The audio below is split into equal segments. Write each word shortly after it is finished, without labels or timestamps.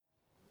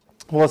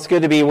Well, it's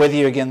good to be with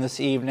you again this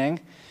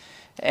evening.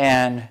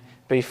 And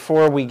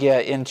before we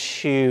get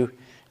into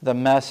the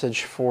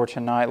message for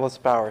tonight, let's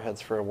bow our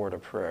heads for a word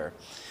of prayer.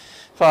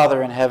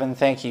 Father in heaven,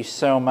 thank you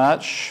so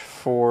much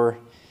for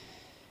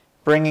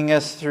bringing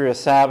us through a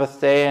Sabbath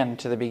day and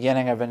to the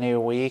beginning of a new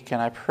week.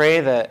 And I pray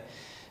that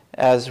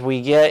as we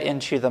get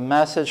into the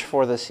message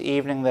for this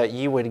evening, that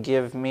you would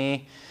give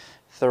me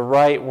the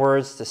right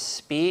words to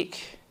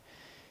speak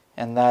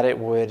and that it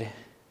would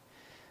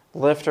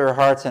lift our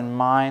hearts and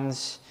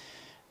minds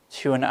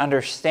to an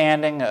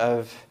understanding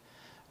of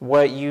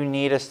what you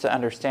need us to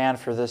understand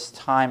for this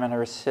time in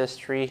Earth's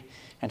history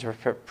and to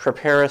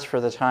prepare us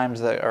for the times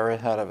that are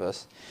ahead of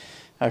us.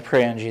 I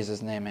pray in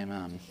Jesus' name,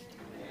 amen.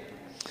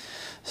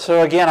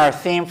 So again, our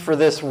theme for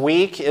this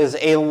week is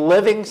a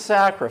living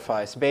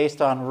sacrifice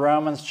based on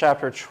Romans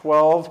chapter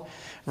 12,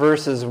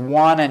 verses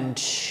 1 and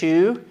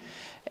 2.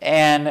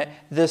 And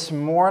this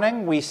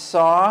morning we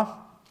saw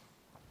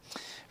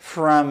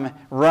from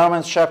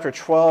Romans chapter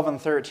 12 and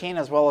 13,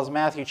 as well as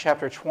Matthew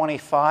chapter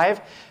 25,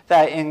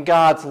 that in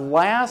God's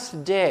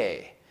last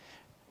day,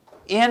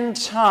 end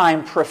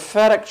time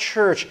prophetic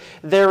church,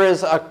 there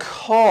is a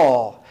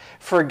call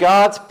for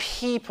God's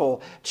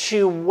people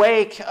to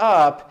wake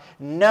up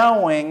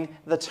knowing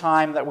the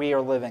time that we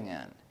are living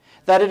in.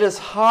 That it is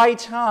high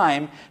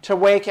time to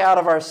wake out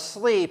of our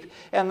sleep,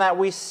 and that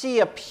we see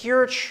a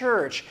pure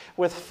church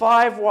with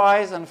 5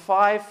 wise and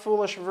 5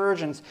 foolish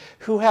virgins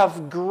who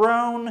have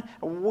grown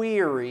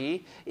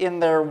weary in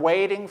their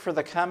waiting for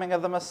the coming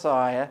of the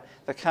Messiah,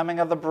 the coming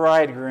of the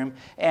bridegroom,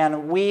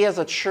 and we as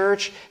a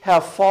church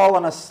have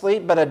fallen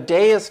asleep, but a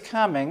day is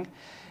coming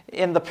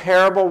in the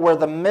parable where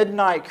the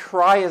midnight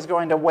cry is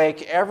going to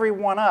wake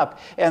everyone up,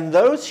 and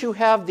those who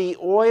have the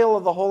oil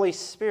of the Holy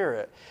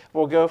Spirit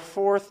will go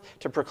forth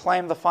to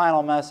proclaim the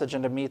final message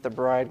and to meet the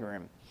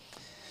bridegroom.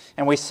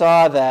 And we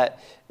saw that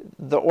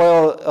the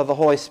oil of the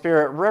Holy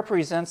Spirit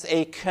represents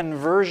a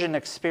conversion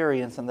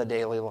experience in the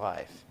daily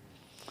life.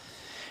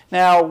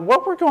 Now,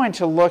 what we're going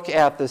to look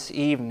at this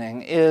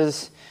evening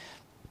is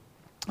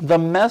the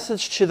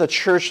message to the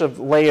church of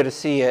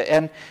Laodicea,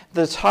 and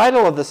the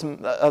title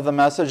of the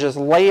message is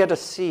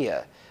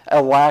Laodicea,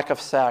 a lack of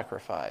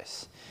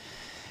sacrifice.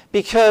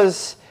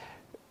 Because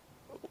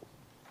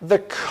the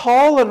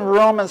call in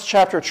Romans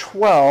chapter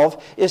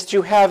 12 is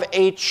to have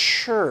a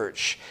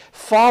church,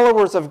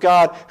 followers of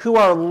God, who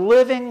are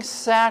living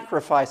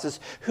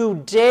sacrifices, who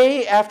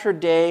day after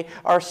day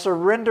are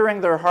surrendering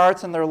their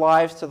hearts and their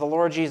lives to the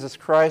Lord Jesus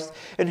Christ,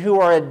 and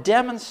who are a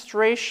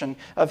demonstration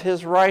of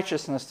His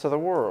righteousness to the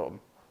world.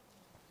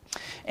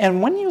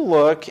 And when you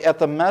look at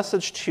the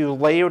message to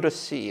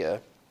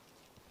Laodicea,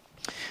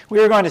 we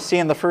are going to see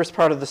in the first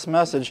part of this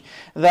message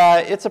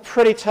that it's a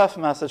pretty tough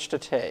message to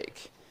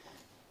take.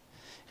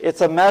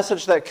 It's a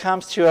message that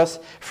comes to us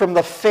from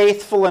the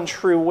faithful and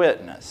true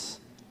witness.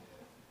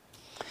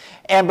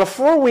 And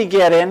before we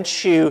get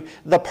into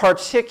the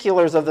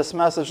particulars of this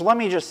message, let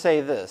me just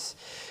say this.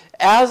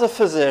 As a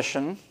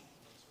physician,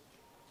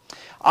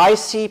 I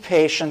see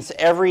patients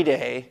every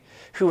day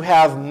who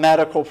have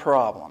medical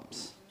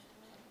problems.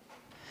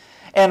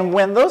 And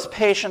when those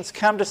patients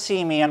come to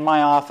see me in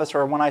my office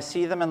or when I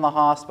see them in the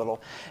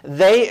hospital,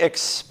 they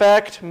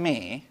expect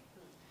me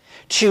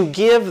to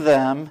give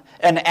them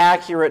an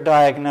accurate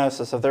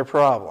diagnosis of their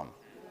problem.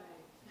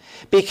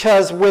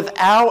 Because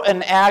without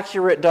an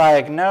accurate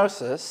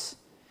diagnosis,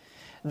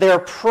 their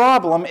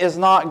problem is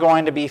not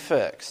going to be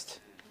fixed.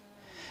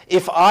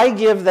 If I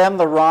give them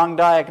the wrong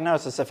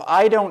diagnosis, if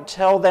I don't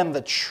tell them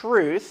the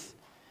truth,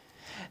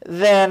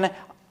 then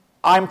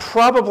I'm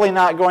probably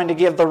not going to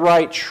give the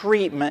right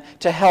treatment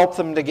to help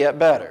them to get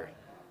better.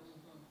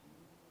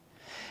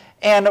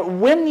 And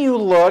when you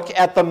look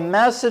at the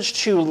message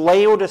to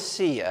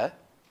Laodicea,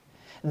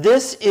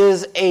 this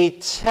is a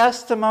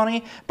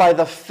testimony by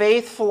the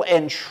faithful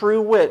and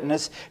true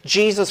witness,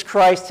 Jesus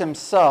Christ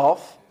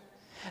Himself,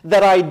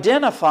 that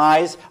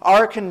identifies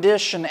our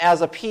condition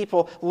as a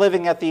people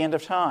living at the end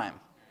of time.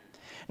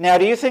 Now,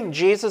 do you think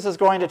Jesus is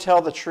going to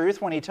tell the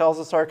truth when He tells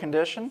us our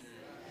condition?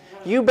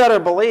 You better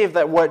believe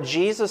that what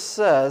Jesus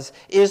says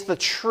is the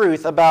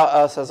truth about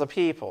us as a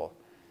people.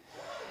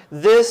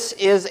 This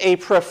is a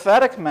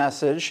prophetic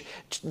message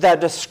that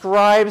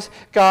describes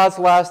God's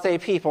last day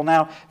people.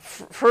 Now,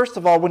 first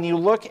of all, when you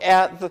look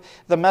at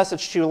the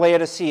message to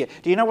Laodicea,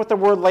 do you know what the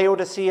word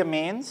Laodicea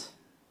means?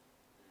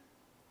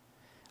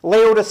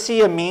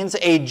 Laodicea means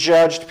a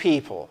judged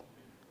people.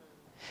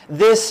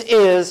 This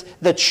is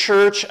the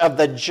church of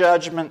the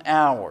judgment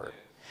hour.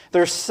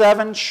 There's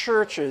 7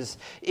 churches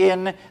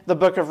in the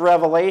book of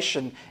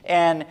Revelation,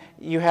 and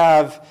you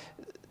have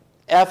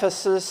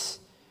Ephesus,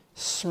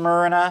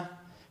 Smyrna,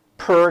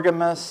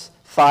 Pergamos,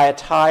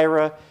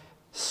 Thyatira,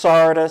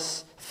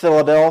 Sardis,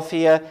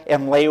 Philadelphia,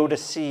 and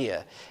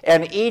Laodicea.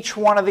 And each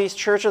one of these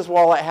churches,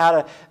 while it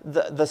had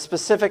the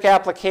specific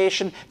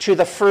application to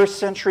the first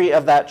century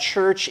of that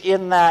church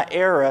in that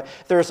era,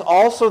 there's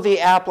also the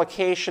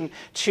application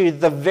to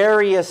the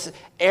various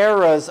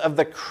eras of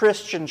the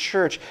Christian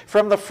church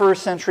from the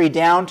first century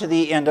down to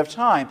the end of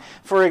time.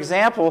 For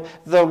example,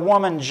 the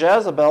woman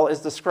Jezebel is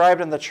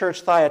described in the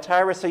church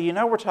Thyatira, so you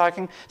know we're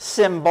talking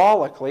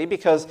symbolically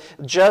because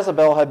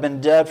Jezebel had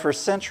been dead for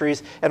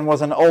centuries and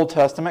was an Old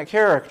Testament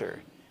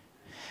character.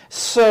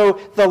 So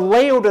the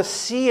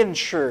Laodicean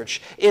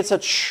church, it's a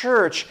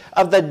church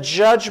of the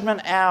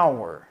judgment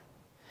hour.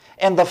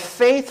 And the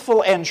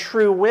faithful and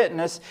true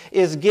witness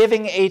is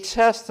giving a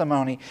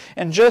testimony.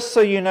 And just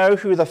so you know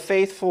who the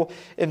faithful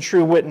and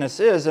true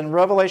witness is, in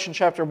Revelation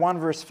chapter 1,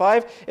 verse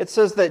 5, it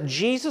says that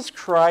Jesus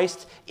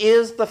Christ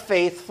is the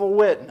faithful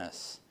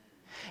witness.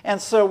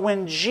 And so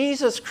when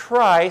Jesus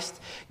Christ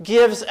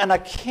gives an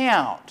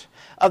account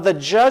of the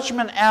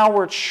judgment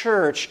hour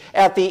church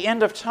at the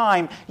end of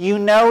time, you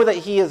know that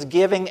he is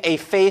giving a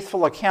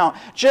faithful account,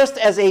 just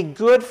as a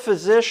good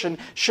physician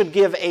should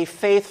give a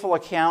faithful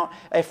account,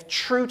 a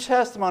true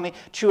testimony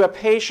to a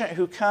patient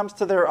who comes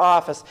to their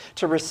office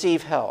to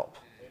receive help.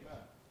 Amen.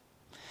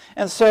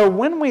 And so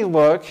when we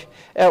look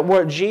at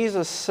what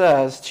Jesus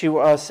says to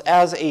us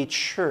as a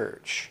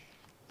church,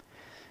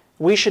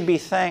 we should be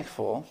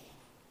thankful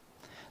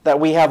that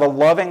we have a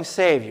loving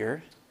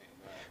Savior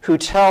who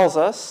tells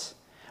us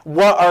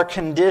what our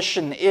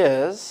condition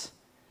is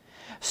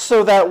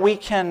so that we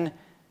can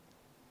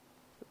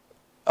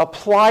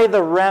apply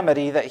the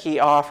remedy that he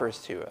offers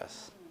to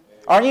us.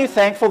 Aren't you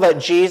thankful that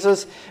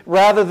Jesus,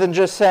 rather than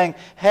just saying,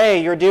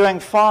 hey, you're doing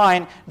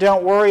fine,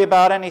 don't worry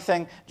about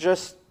anything,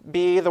 just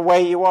be the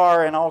way you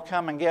are and I'll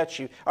come and get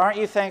you. Aren't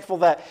you thankful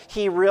that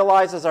he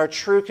realizes our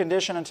true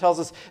condition and tells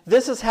us,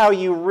 this is how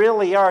you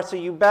really are, so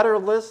you better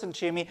listen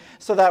to me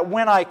so that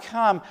when I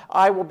come,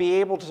 I will be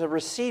able to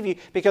receive you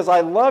because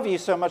I love you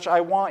so much, I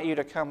want you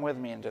to come with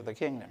me into the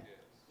kingdom.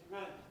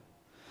 Amen.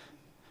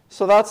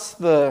 So that's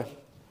the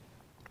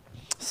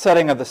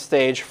setting of the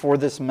stage for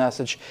this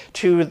message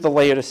to the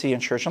Laodicean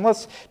church. And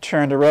let's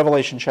turn to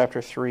Revelation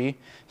chapter 3,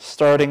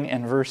 starting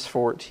in verse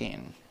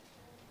 14.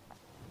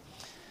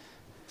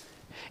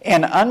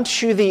 And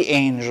unto the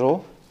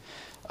angel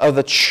of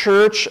the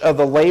church of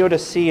the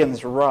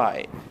Laodiceans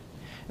write,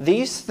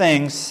 these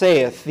things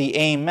saith the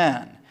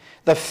Amen,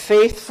 the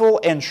faithful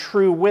and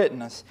true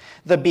witness,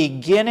 the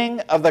beginning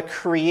of the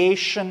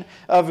creation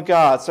of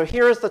God. So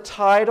here is the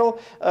title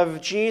of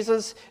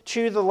Jesus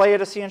to the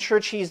Laodicean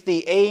church. He's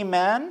the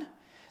Amen.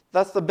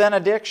 That's the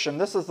benediction.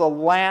 This is the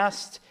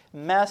last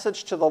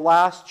message to the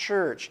last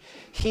church.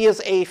 He is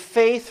a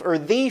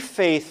the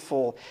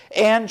faithful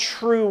and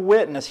true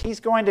witness. He's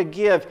going to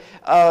give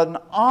an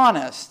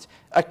honest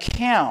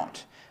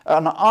account,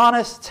 an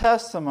honest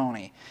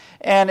testimony.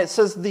 And it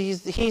says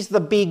he's the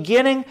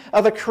beginning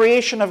of the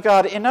creation of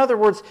God. In other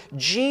words,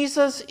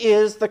 Jesus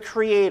is the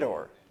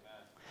creator.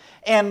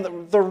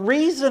 And the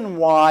reason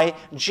why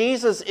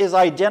Jesus is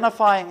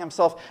identifying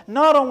himself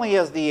not only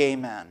as the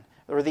Amen,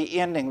 or the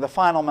ending, the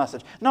final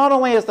message, not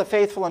only as the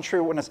faithful and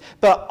true witness,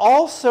 but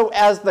also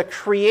as the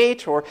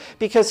creator,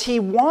 because he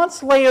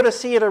wants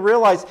Laodicea to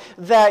realize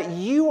that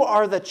you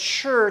are the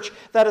church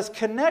that is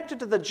connected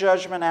to the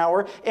judgment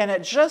hour, and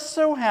it just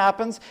so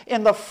happens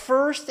in the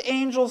first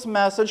angel's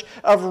message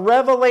of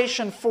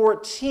Revelation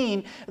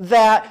 14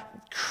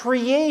 that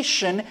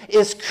creation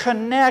is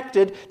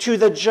connected to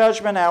the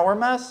judgment hour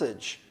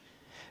message.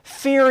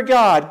 Fear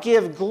God,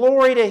 give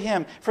glory to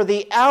him, for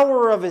the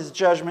hour of his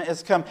judgment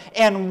is come,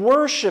 and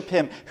worship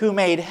him who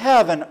made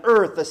heaven,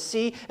 earth, the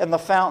sea, and the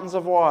fountains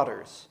of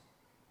waters.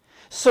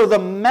 So the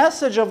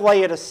message of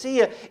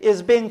Laodicea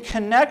is being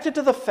connected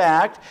to the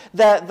fact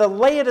that the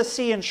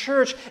Laodicean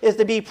church is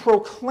to be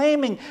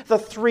proclaiming the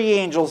three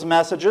angels'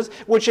 messages,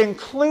 which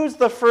includes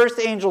the first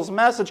angel's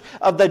message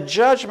of the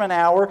judgment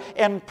hour,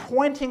 and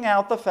pointing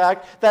out the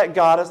fact that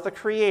God is the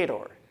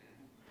creator.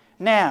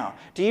 Now,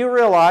 do you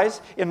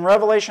realize in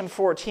Revelation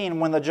 14,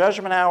 when the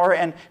judgment hour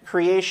and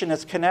creation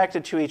is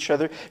connected to each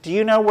other, do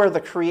you know where the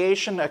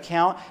creation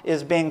account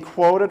is being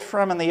quoted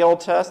from in the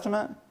Old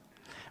Testament?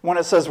 When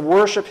it says,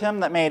 worship him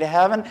that made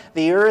heaven,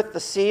 the earth, the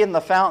sea, and the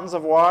fountains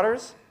of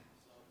waters?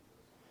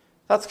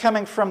 That's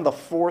coming from the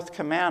fourth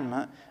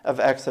commandment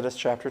of Exodus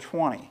chapter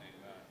 20.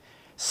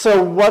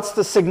 So what's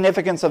the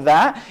significance of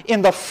that?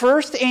 In the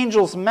first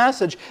angel's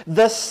message,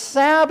 the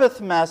Sabbath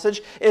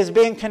message is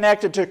being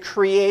connected to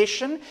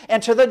creation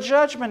and to the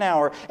judgment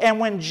hour. And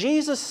when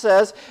Jesus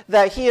says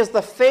that he is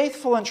the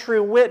faithful and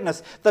true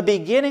witness, the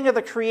beginning of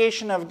the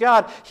creation of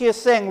God, he is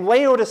saying,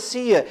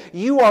 Laodicea,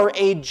 you are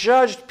a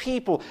judged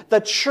people, the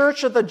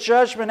church of the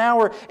judgment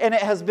hour, and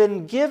it has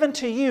been given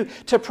to you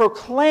to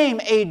proclaim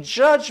a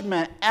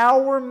judgment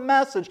hour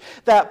message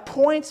that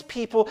points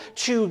people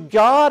to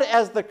God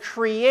as the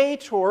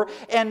creator,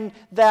 and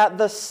that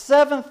the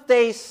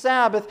seventh-day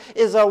Sabbath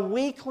is a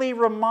weekly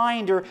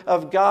reminder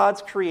of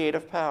God's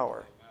creative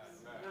power.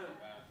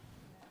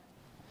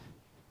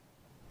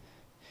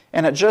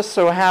 And it just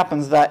so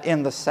happens that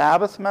in the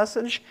Sabbath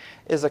message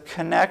is a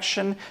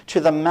connection to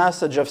the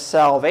message of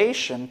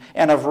salvation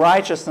and of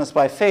righteousness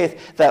by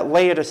faith that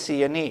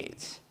Laodicea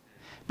needs.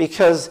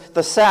 Because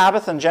the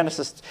Sabbath in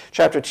Genesis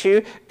chapter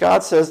 2,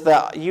 God says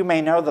that you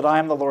may know that I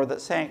am the Lord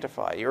that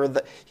sanctify you.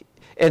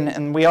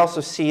 And we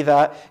also see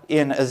that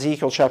in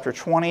Ezekiel chapter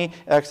 20,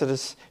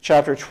 Exodus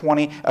chapter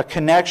 20, a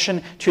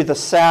connection to the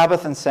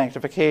Sabbath and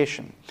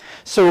sanctification.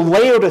 So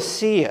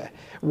Laodicea,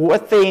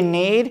 what they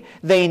need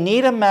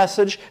a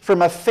message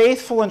from a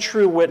faithful and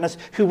true witness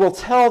who will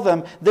tell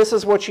them this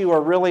is what you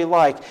are really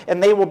like.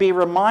 And they will be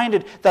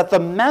reminded that the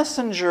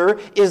messenger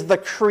is the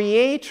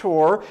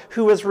Creator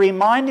who is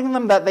reminding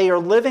them that they are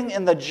living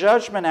in the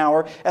judgment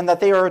hour and that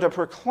they are to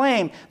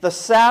proclaim the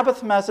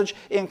Sabbath message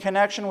in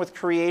connection with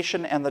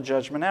creation and the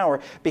judgment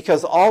hour,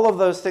 because all of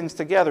those things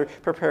together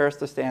prepare us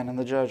to stand in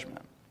the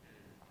judgment.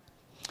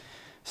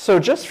 So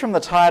just from the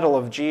title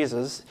of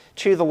Jesus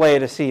to the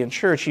Laodicean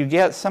church, you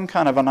get some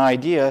kind of an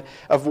idea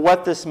of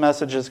what this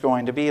message is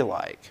going to be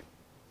like.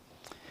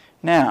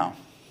 Now,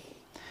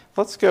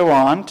 let's go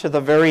on to the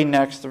very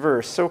next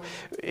verse. So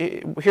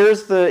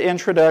here's the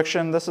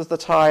introduction. This is the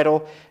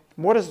title.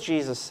 What does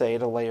Jesus say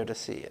to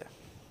Laodicea?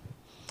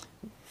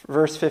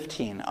 Verse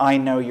 15, I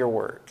know your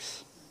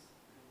works.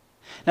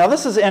 Now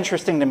this is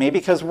interesting to me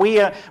because we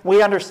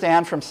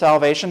understand from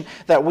salvation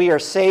that we are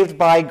saved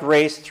by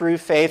grace through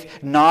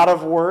faith, not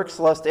of works,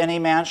 lest any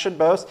man should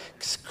boast.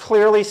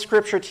 Clearly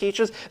Scripture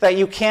teaches that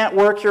you can't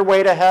work your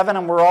way to heaven,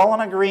 and we're all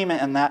in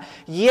agreement in that.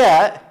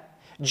 Yet,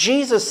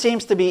 Jesus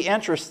seems to be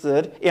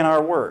interested in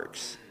our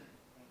works.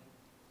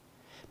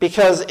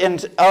 Because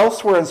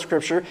elsewhere in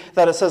Scripture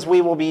that it says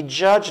we will be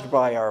judged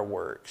by our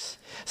works.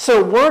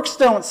 So works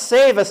don't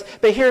save us,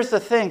 but here's the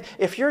thing.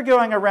 If you're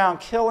going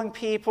around killing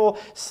people,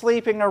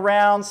 sleeping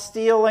around,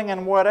 stealing,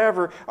 and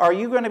whatever, are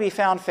you going to be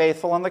found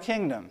faithful in the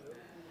kingdom?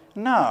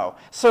 No.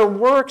 So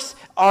works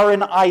are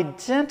an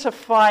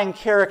identifying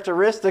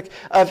characteristic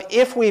of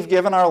if we've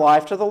given our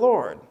life to the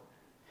Lord.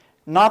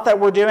 Not that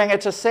we're doing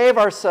it to save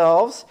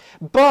ourselves,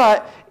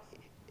 but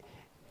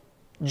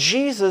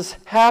Jesus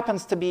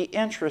happens to be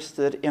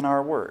interested in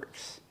our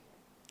works.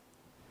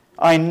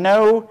 I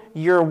know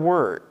your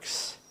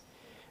works,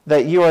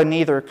 that you are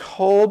neither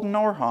cold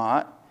nor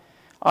hot.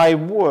 I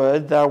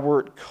would thou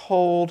wert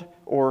cold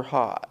or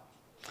hot.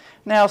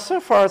 Now, so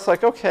far it's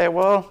like, okay,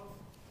 well,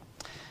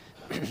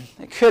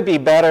 it could be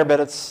better, but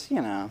it's,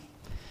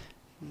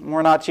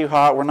 we're not too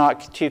hot, we're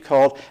not too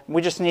cold.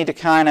 We just need to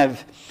kind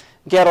of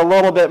get a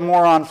little bit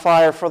more on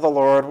fire for the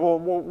Lord. We'll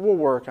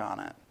work on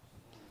it.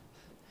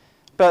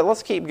 But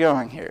let's keep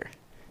going here.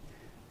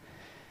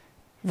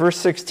 Verse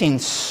 16,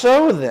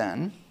 so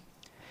then,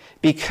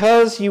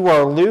 because you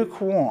are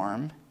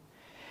lukewarm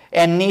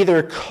and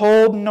neither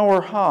cold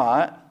nor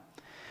hot,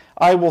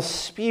 I will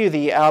spew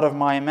thee out of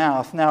my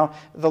mouth. Now,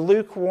 the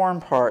lukewarm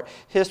part,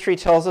 history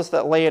tells us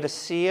that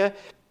Laodicea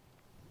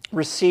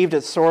received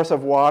its source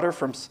of water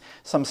from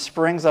some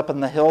springs up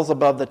in the hills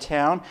above the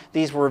town.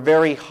 These were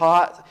very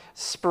hot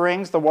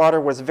springs. The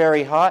water was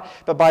very hot,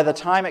 but by the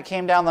time it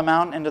came down the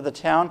mountain into the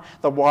town,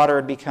 the water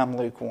had become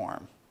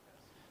lukewarm.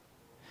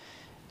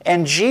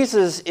 And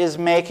Jesus is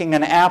making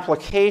an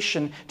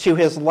application to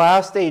his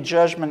last day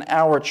judgment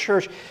hour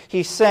church.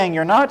 He's saying,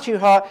 you're not too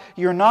hot,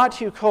 you're not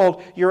too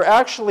cold, you're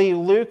actually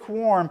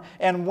lukewarm.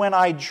 And when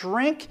I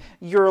drink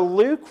your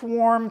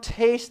lukewarm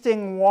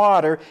tasting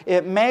water,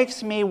 it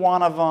makes me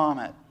want to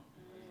vomit.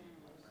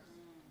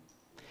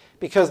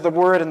 Because the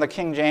word in the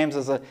King James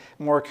is a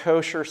more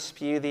kosher,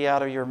 spew thee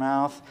out of your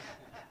mouth.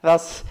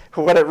 That's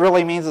what it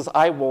really means, is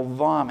I will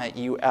vomit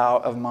you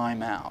out of my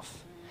mouth.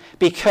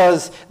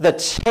 Because the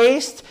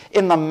taste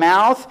in the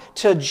mouth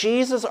to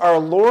Jesus, our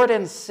Lord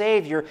and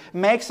Savior,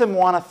 makes him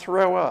want to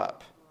throw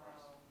up.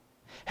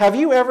 Have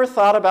you ever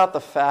thought about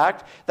the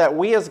fact that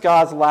we as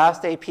God's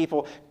last day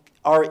people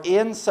are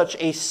in such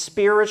a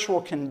spiritual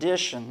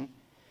condition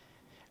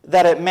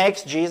that it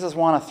makes Jesus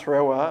want to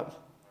throw up?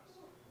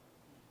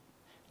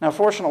 Now,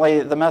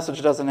 fortunately, the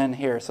message doesn't end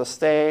here, so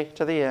stay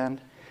to the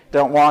end.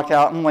 Don't walk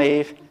out and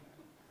leave.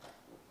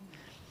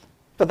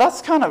 But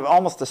that's kind of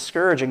almost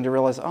discouraging to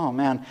realize, oh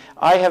man,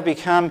 I have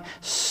become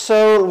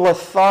so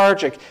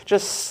lethargic,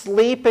 just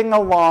sleeping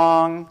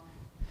along,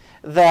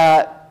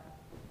 that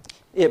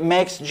it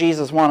makes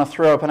Jesus want to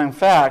throw up. And in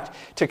fact,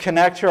 to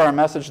connect to our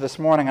message this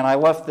morning, and I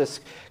left this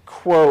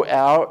quote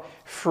out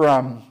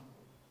from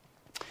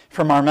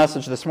our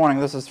message this morning.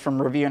 This is from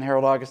Review and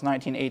Herald, August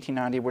 19,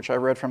 1890, which I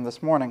read from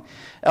this morning.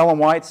 Ellen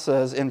White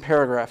says in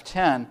paragraph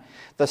 10,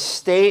 the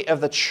state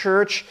of the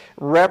church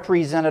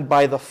represented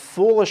by the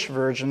foolish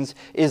virgins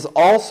is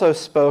also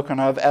spoken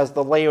of as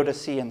the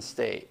Laodicean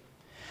state.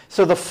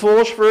 So the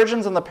foolish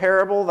virgins in the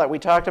parable that we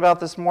talked about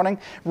this morning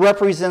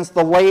represents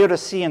the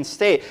Laodicean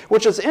state,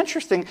 which is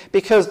interesting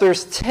because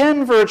there's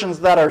 10 virgins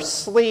that are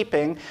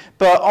sleeping,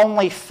 but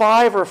only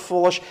 5 are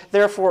foolish,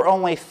 therefore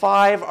only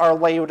 5 are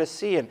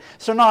Laodicean.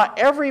 So not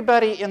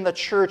everybody in the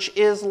church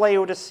is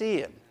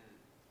Laodicean.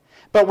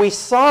 But we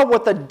saw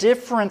what the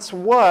difference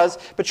was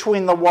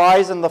between the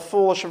wise and the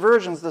foolish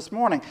virgins this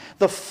morning.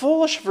 The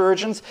foolish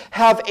virgins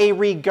have a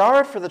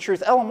regard for the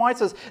truth. Ellen White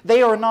says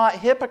they are not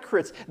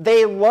hypocrites.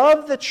 They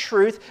love the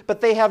truth,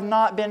 but they have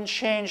not been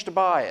changed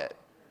by it.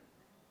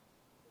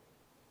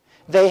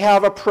 They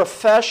have a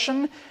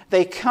profession.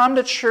 They come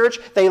to church.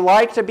 They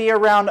like to be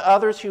around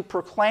others who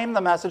proclaim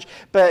the message.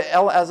 But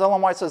as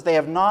Ellen White says, they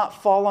have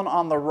not fallen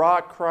on the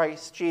rock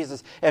Christ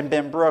Jesus and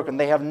been broken.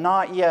 They have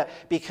not yet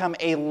become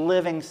a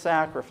living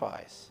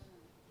sacrifice.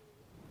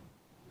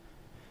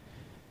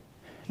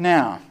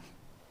 Now,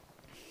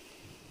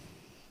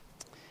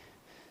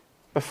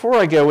 before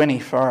I go any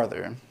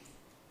farther,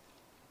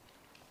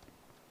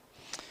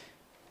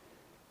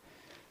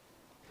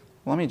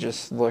 let me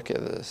just look at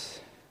this.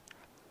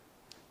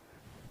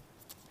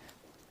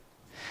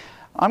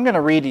 I'm going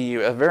to read to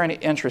you a very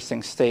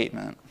interesting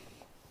statement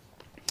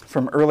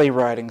from Early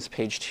Writings,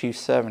 page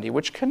 270,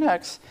 which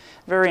connects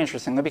very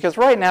interestingly, because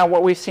right now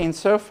what we've seen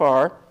so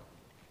far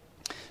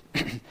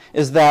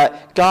is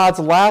that God's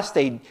last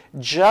day,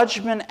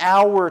 judgment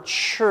hour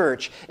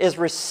church, is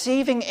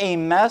receiving a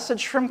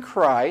message from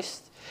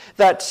Christ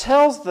that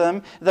tells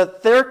them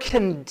that their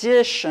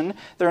condition,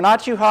 they're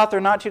not too hot, they're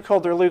not too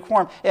cold, they're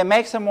lukewarm. It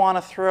makes them want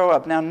to throw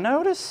up. Now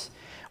notice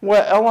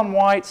what Ellen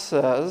White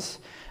says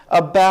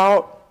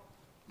about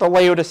the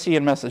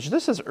Laodicean Message.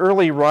 This is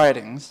Early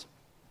Writings,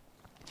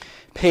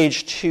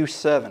 page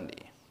 270.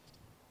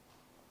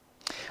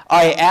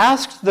 I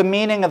asked the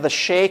meaning of the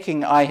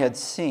shaking I had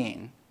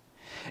seen,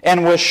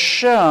 and was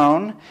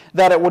shown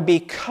that it would be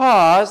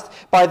caused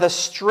by the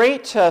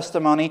straight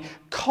testimony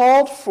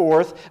called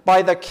forth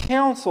by the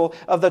counsel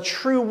of the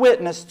true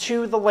witness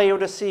to the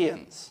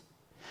Laodiceans.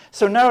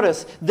 So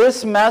notice,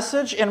 this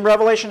message in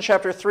Revelation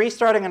chapter 3,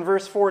 starting in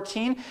verse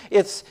 14,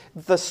 it's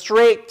the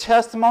straight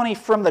testimony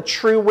from the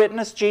true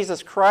witness,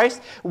 Jesus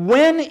Christ.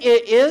 When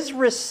it is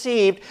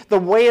received the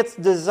way it's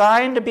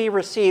designed to be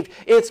received,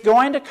 it's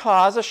going to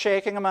cause a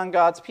shaking among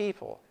God's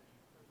people.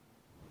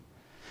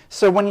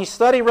 So when you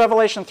study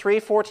Revelation 3,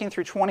 14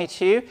 through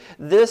 22,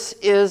 this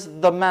is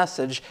the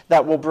message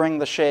that will bring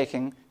the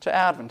shaking to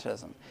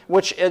Adventism,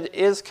 which it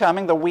is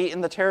coming. The wheat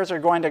and the tares are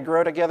going to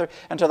grow together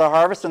until the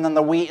harvest, and then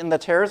the wheat and the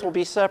tares will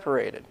be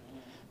separated.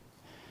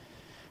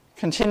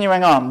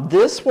 Continuing on,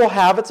 this will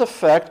have its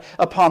effect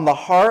upon the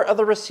heart of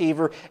the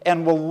receiver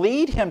and will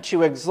lead him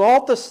to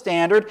exalt the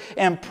standard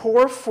and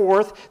pour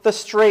forth the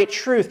straight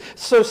truth.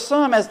 So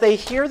some, as they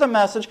hear the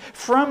message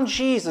from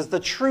Jesus, the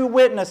true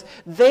witness,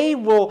 they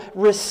will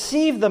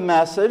receive the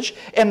message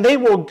and they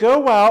will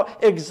go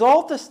out,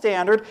 exalt the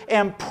standard,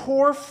 and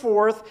pour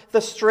forth the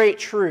straight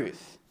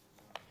truth.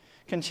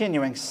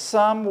 Continuing,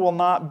 some will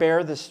not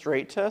bear the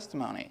straight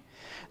testimony.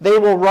 They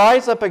will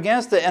rise up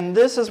against it, and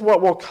this is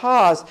what will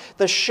cause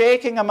the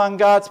shaking among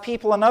God's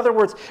people. In other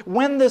words,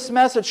 when this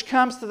message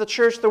comes to the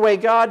church the way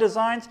God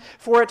designs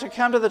for it to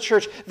come to the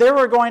church, there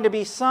are going to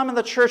be some in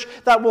the church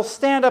that will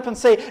stand up and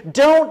say,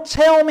 "Don't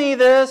tell me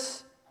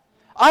this.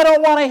 I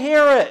don't want to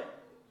hear it.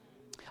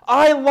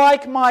 I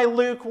like my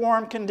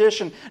lukewarm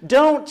condition.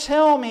 Don't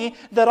tell me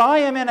that I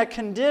am in a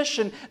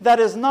condition that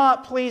is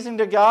not pleasing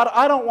to God.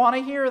 I don't want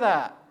to hear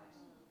that."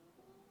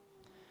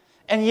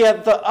 And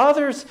yet the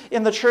others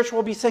in the church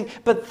will be saying,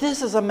 "But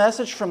this is a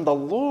message from the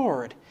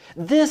Lord.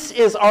 This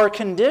is our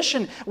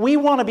condition. We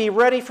want to be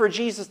ready for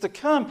Jesus to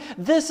come.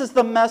 This is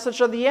the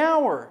message of the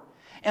hour."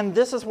 And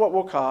this is what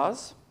will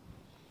cause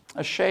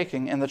a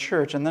shaking in the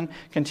church. And then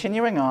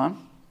continuing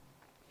on,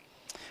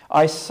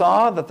 I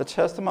saw that the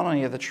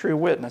testimony of the true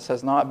witness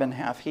has not been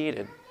half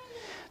heeded.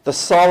 The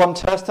solemn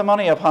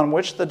testimony upon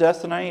which the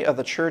destiny of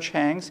the church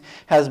hangs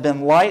has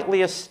been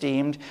lightly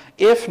esteemed,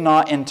 if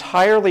not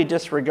entirely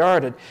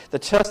disregarded. The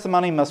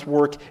testimony must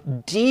work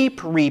deep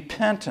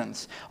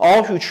repentance.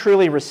 All who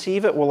truly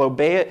receive it will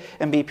obey it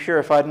and be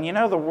purified. And you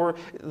know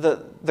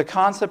the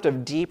concept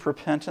of deep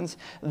repentance,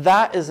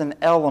 that is an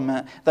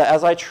element that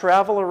as I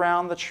travel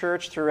around the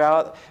church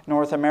throughout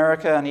North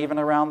America and even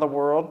around the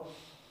world,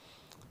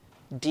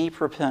 deep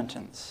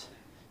repentance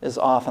is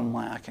often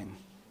lacking.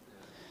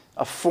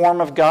 A form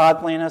of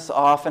godliness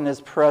often is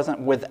present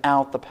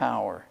without the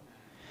power.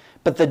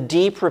 But the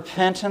deep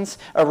repentance,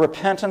 a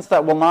repentance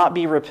that will not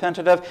be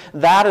repented of,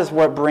 that is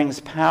what brings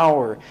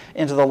power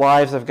into the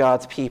lives of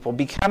God's people.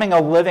 Becoming a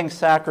living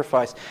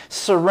sacrifice,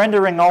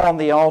 surrendering all on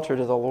the altar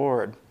to the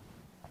Lord.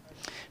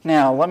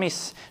 Now, let me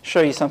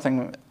show you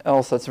something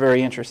else that's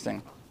very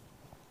interesting.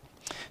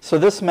 So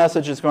this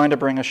message is going to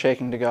bring a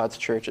shaking to God's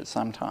church at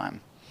some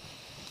time.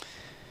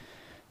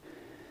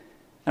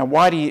 Now,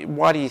 why do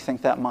you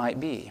think that might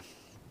be?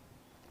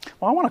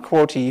 Well, I want to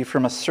quote to you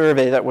from a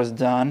survey that was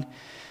done,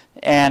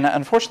 and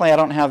unfortunately I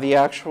don't have the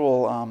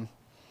actual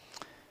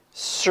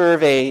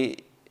survey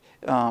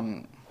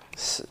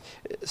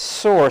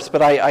source,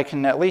 but I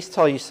can at least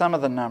tell you some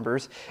of the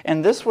numbers.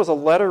 And this was a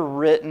letter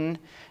written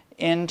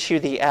into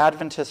the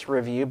Adventist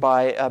Review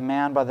by a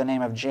man by the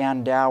name of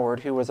Jan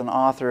Doward, who was an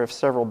author of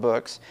several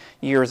books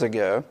years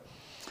ago.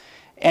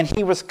 And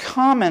he was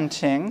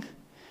commenting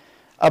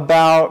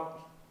about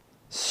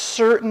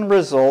certain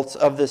results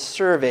of this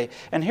survey.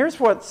 And here's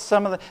what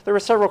there were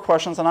several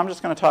questions, and I'm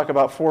just going to talk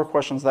about 4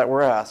 questions that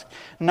were asked.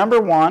 Number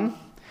 1,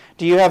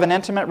 do you have an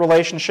intimate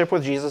relationship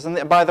with Jesus?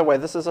 And by the way,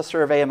 this is a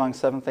survey among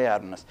Seventh-day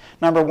Adventists.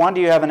 Number 1,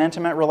 do you have an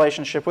intimate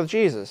relationship with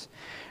Jesus?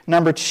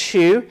 Number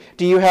 2,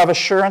 do you have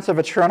assurance of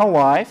eternal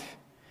life?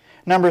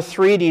 Number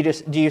 3,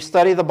 do you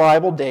study the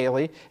Bible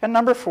daily? And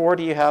number 4,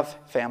 do you have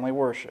family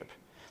worship?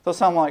 Those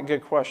sound like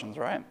good questions,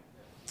 right?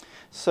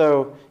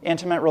 So,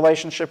 intimate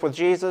relationship with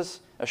Jesus,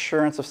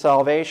 assurance of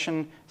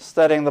salvation,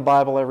 studying the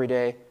Bible every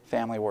day,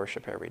 family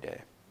worship every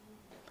day.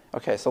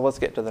 Okay, so let's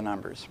get to the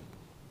numbers.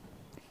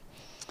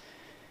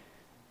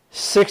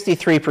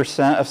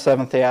 63% of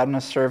Seventh-day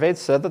Adventists surveyed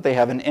said that they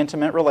have an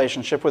intimate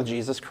relationship with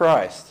Jesus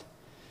Christ.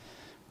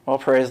 Well,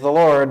 praise the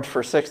Lord,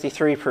 for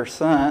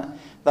 63%,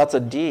 that's a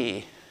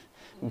D.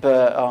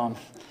 But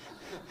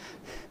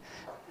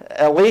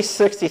at least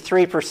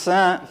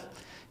 63%,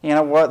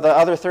 what the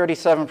other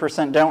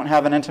 37% don't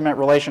have an intimate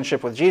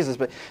relationship with Jesus.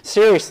 But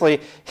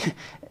seriously,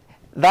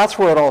 that's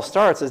where it all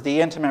starts, is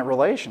the intimate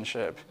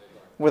relationship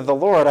with the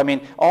Lord. I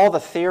mean, all the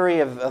theory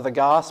of the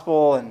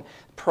gospel and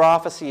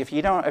prophecy, if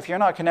you're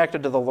not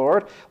connected to the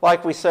Lord,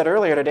 like we said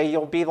earlier today,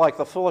 you'll be like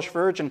the foolish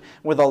virgin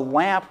with a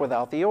lamp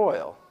without the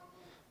oil.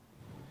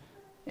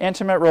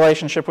 Intimate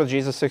relationship with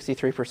Jesus,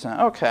 63%.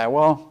 Okay,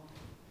 well,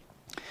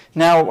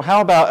 now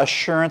how about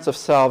assurance of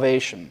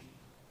salvation?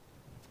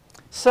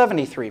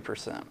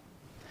 73%.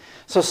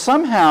 So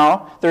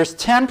somehow there's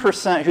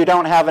 10% who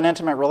don't have an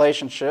intimate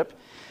relationship,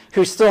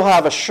 who still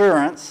have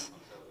assurance,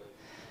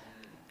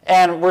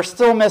 and we're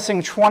still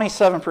missing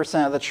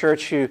 27% of the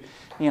church who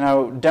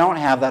don't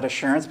have that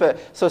assurance. But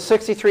so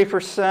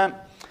 63%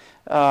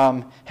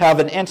 have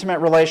an intimate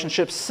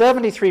relationship.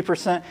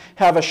 73%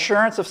 have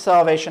assurance of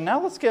salvation.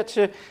 Now let's get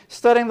to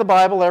studying the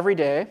Bible every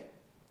day,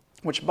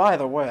 which, by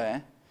the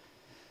way,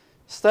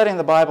 studying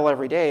the Bible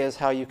every day is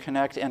how you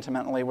connect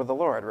intimately with the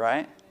Lord,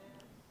 right?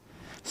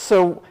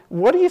 So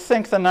what do you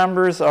think the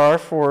numbers are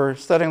for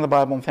studying the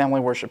Bible and family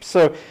worship?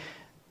 So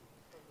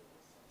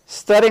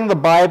studying the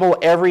Bible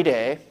every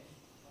day,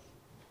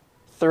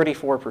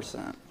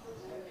 34%.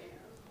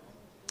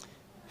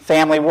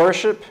 Family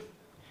worship,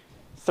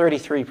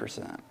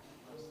 33%.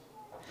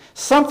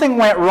 Something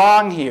went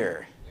wrong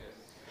here.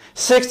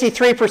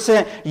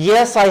 63%,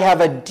 yes, I have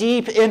a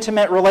deep,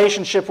 intimate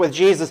relationship with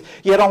Jesus,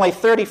 yet only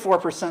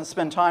 34%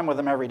 spend time with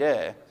Him every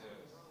day.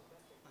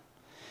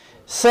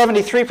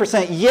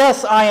 73%,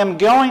 yes, I am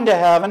going to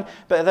heaven,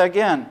 but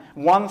again,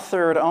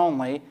 1/3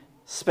 only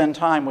spend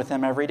time with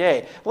Him every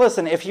day.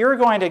 Listen, if you're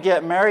going to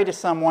get married to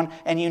someone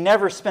and you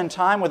never spend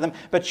time with them,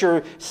 but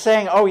you're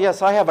saying, oh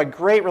yes, I have a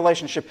great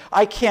relationship,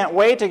 I can't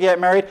wait to get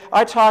married,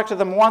 I talk to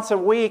them once a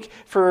week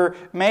for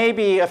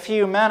maybe a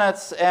few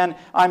minutes and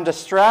I'm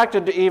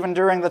distracted even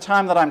during the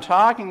time that I'm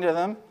talking to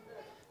them,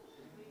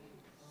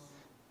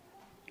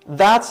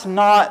 that's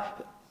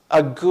not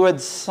a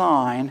good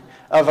sign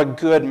of a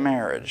good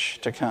marriage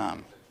to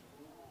come.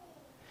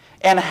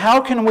 And how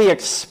can we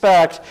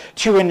expect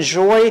to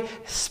enjoy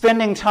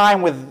spending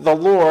time with the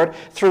Lord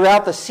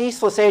throughout the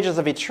ceaseless ages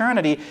of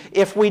eternity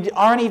if we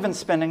aren't even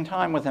spending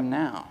time with Him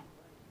now?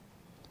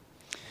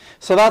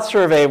 So that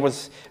survey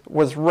was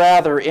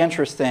rather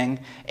interesting,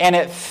 and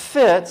it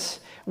fits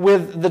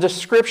with the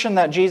description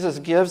that Jesus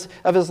gives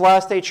of His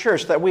last day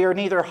church, that we are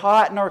neither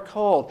hot nor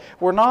cold.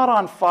 We're not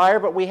on fire,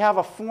 but we have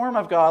a form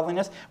of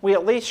godliness. We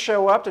at least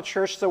show up to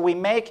church, so we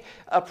make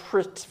a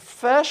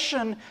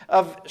profession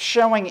of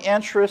showing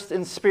interest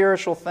in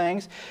spiritual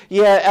things.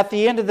 Yet at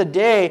the end of the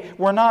day,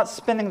 we're not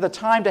spending the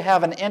time to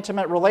have an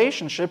intimate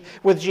relationship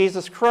with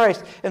Jesus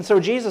Christ. And so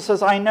Jesus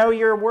says, I know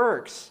your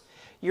works.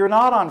 You're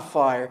not on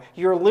fire.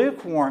 You're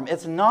lukewarm.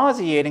 It's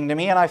nauseating to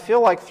me, and I feel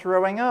like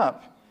throwing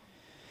up.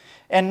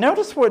 And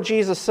notice what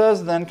Jesus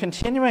says then,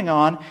 continuing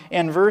on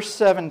in verse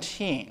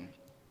 17.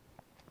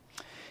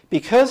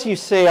 Because you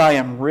say, I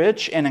am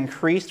rich and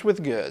increased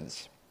with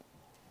goods,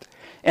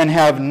 and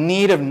have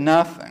need of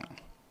nothing,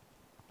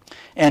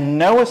 and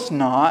knowest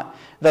not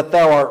that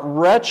thou art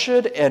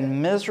wretched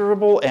and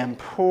miserable and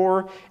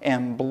poor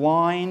and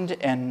blind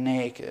and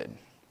naked.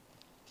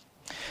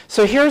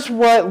 So here's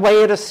what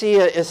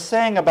Laodicea is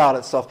saying about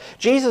itself.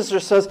 Jesus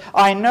just says,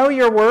 I know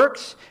your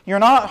works. You're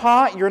not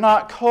hot, you're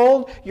not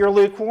cold, you're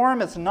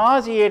lukewarm, it's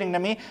nauseating to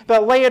me.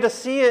 But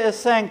Laodicea is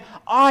saying,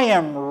 I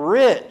am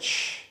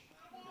rich.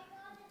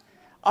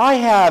 I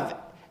have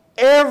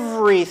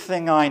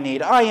everything I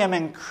need. I am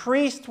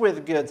increased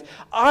with goods.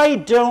 I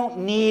don't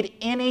need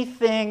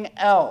anything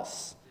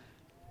else.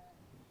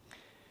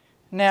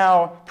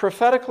 Now,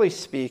 prophetically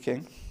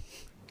speaking,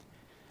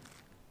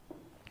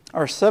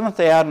 our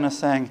Seventh-day Adventists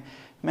saying,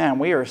 man,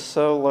 we are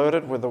so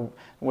loaded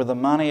with the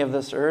money of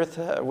this earth,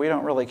 we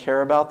don't really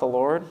care about the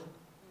Lord.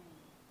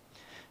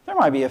 There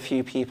might be a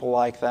few people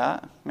like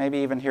that, maybe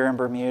even here in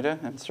Bermuda,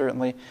 and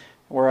certainly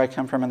where I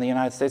come from in the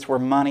United States, where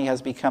money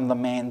has become the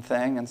main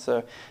thing, and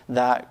so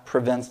that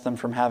prevents them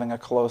from having a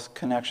close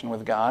connection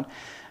with God.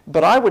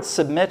 But I would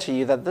submit to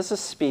you that this is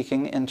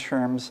speaking in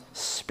terms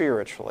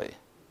spiritually.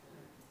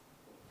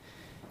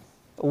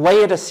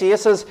 Laodicea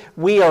says,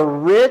 we are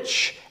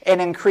rich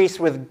and increased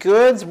with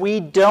goods.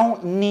 We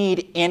don't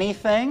need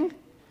anything.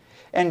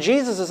 And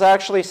Jesus is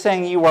actually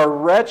saying you are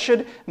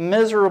wretched,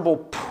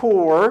 miserable,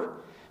 poor.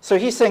 So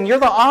he's saying you're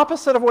the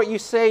opposite of what you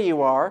say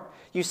you are.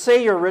 You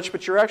say you're rich,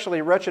 but you're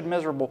actually wretched,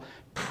 miserable,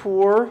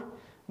 poor,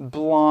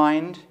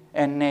 blind,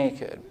 and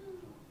naked.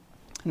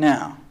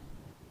 Now,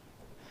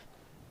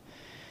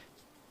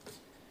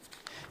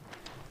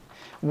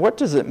 What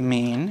does it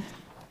mean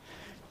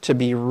to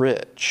be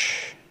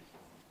rich?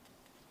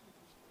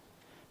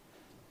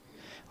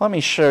 Let me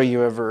show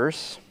you a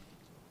verse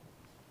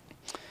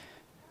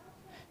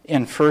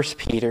in 1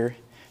 Peter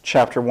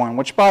chapter 1,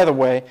 which, by the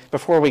way,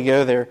 before we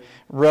go there,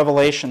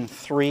 Revelation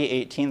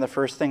 3:18, the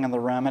first thing in the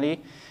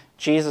remedy,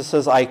 Jesus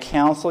says, I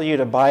counsel you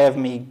to buy of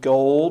me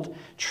gold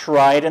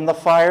tried in the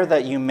fire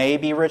that you may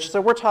be rich.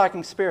 So we're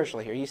talking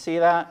spiritually here. You see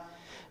that?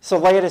 So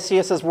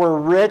Laodicea says, we're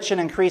rich and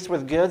increased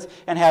with goods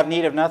and have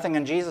need of nothing.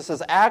 And Jesus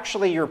says,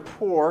 actually, you're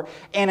poor.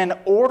 And in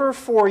order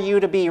for you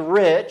to be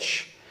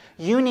rich,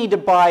 you need to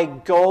buy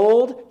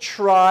gold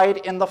tried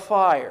in the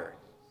fire.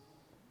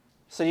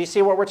 So do you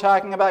see what we're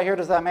talking about here?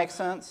 Does that make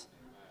sense?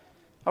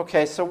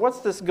 Okay, so what's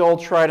this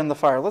gold tried in the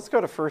fire? Let's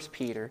go to 1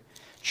 Peter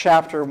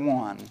chapter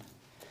 1,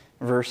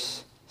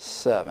 verse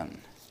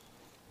 7.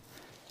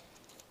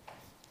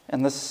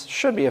 And this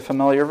should be a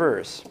familiar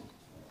verse.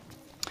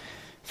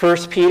 1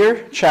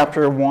 Peter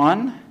chapter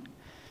 1,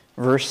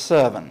 verse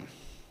 7.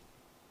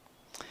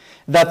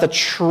 That the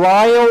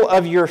trial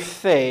of your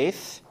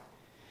faith,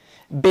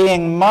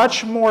 being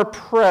much more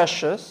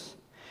precious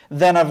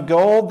than of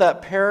gold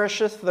that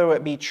perisheth, though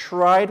it be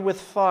tried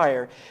with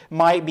fire,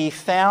 might be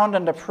found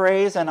unto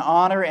praise and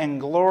honor and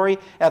glory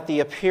at the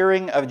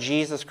appearing of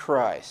Jesus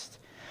Christ.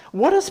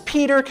 What does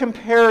Peter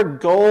compare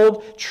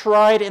gold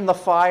tried in the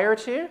fire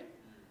to?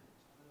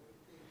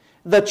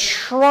 The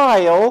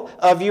trial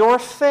of your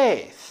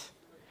faith.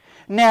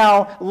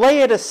 Now,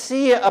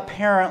 Laodicea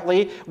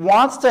apparently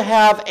wants to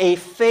have a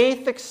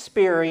faith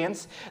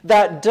experience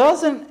that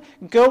doesn't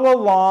go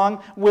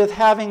along with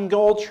having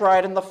gold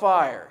tried in the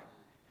fire,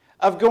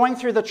 of going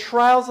through the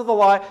trials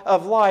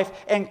of life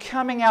and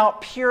coming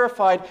out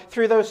purified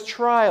through those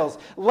trials.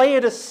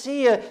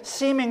 Laodicea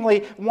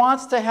seemingly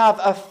wants to have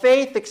a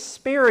faith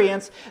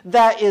experience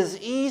that is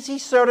easy,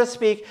 so to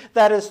speak,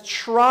 that is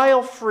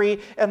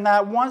trial-free, and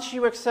that once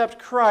you accept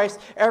Christ,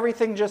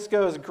 everything just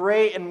goes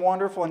great and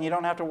wonderful and you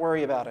don't have to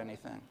worry about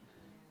anything.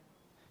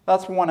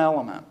 That's one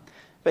element.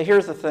 But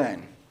here's the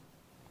thing.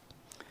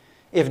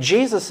 If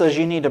Jesus says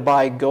you need to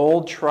buy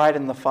gold tried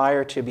in the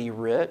fire to be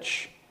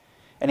rich,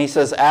 and he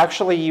says,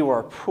 actually, you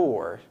are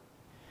poor,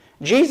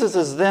 Jesus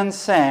is then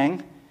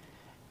saying,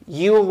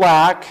 you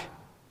lack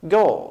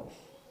gold.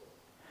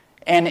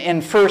 And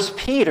in 1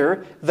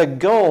 Peter, the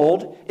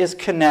gold is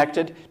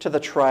connected to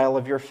the trial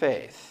of your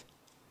faith.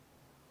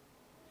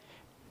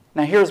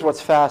 Now, here's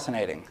what's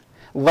fascinating.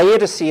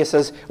 Laodicea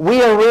says,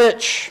 we are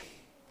rich.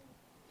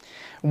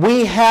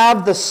 We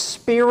have the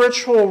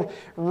spiritual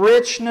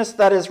richness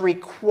that is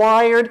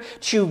required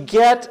to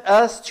get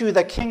us to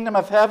the kingdom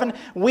of heaven.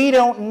 We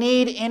don't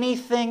need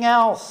anything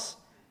else.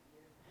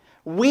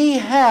 We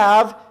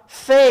have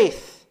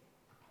faith.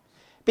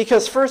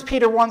 Because 1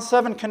 Peter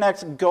 1:7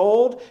 connects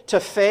gold to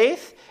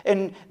faith.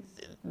 And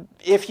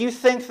if you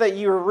think that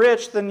you're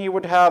rich, then you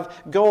would have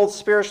gold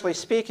spiritually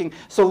speaking.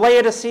 So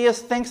Laodicea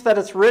thinks that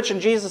it's rich,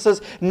 and Jesus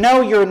says, no,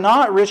 you're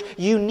not rich.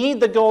 You need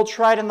the gold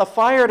tried in the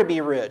fire to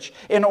be rich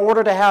in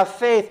order to have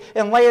faith.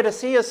 And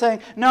Laodicea is saying,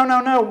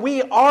 no,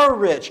 we are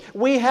rich.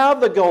 We have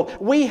the gold.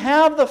 We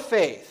have the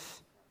faith.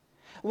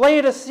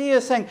 Laodicea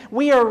is saying,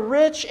 we are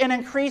rich and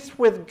increased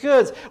with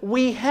goods.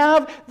 We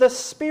have the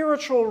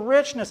spiritual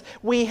richness.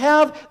 We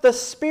have the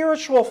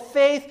spiritual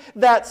faith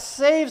that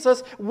saves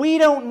us. We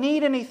don't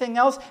need anything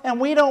else, and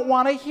we don't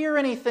want to hear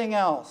anything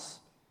else.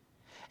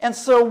 And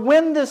so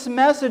when this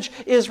message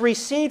is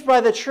received by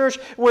the church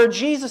where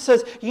Jesus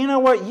says, you know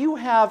what, you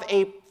have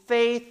a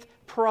faith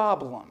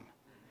problem.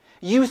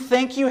 You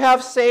think you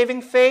have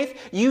saving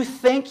faith. You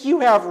think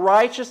you have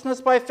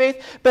righteousness by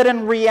faith. But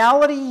in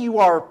reality, you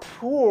are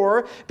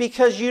poor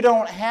because you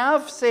don't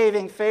have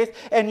saving faith.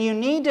 And you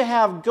need to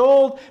have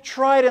gold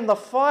tried in the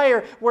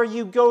fire where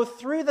you go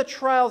through the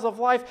trials of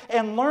life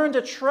and learn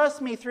to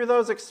trust me through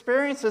those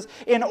experiences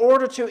in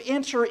order to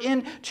enter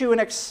into an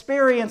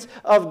experience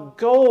of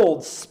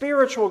gold,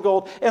 spiritual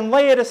gold. And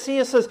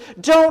Laodicea says,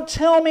 don't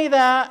tell me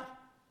that.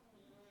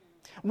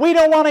 We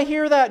don't want to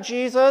hear that,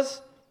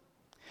 Jesus.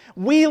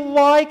 We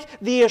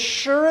like the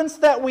assurance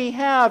that we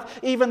have,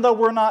 even though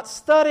we're not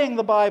studying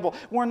the Bible.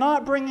 We're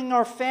not bringing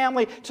our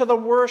family to the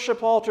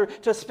worship altar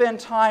to spend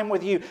time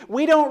with you.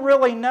 We don't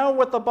really know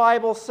what the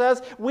Bible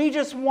says. We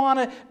just want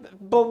to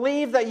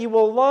believe that you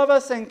will love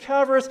us and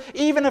cover us,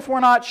 even if we're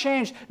not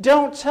changed.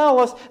 Don't tell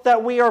us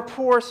that we are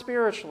poor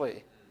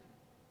spiritually.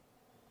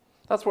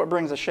 That's what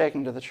brings a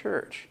shaking to the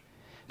church.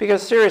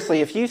 Because seriously,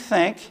 if you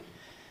think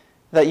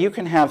that you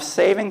can have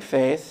saving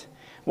faith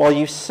while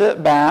you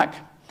sit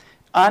back,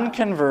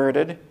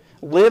 unconverted,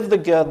 live the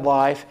good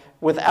life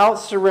without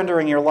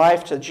surrendering your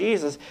life to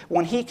Jesus,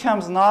 when He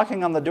comes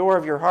knocking on the door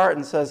of your heart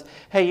and says,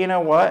 hey, you know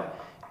what?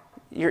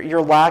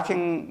 You're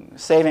lacking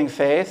saving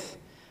faith.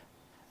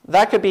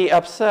 That could be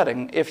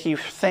upsetting if you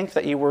think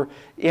that you were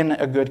in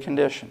a good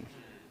condition.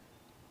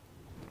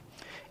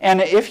 And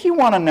if you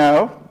want to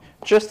know,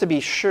 just to be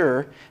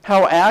sure,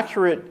 how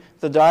accurate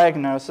the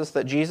diagnosis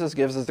that Jesus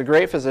gives as the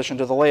great physician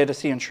to the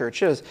Laodicean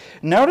church is,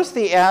 notice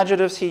the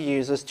adjectives He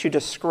uses to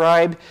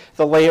describe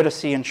the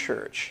Laodicean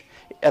church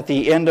at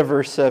the end of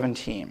verse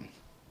 17.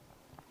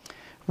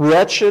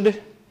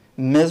 Wretched,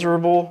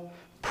 miserable,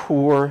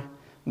 poor,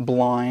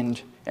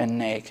 blind, and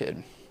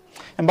naked.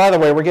 And by the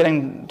way, we're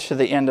getting to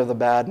the end of the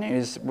bad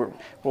news.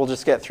 We'll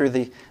just get through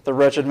the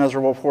wretched,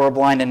 miserable, poor,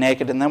 blind, and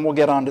naked, and then we'll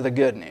get on to the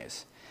good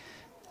news.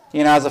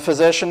 You know, as a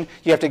physician,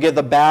 you have to give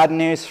the bad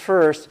news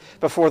first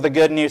before the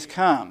good news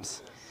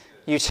comes.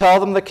 You tell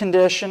them the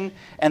condition,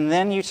 and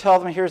then you tell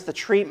them here's the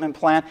treatment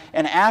plan,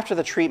 and after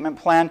the treatment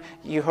plan,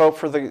 you hope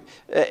for the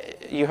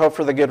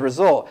good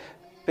result.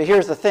 But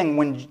here's the thing,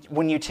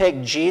 when you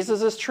take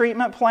Jesus'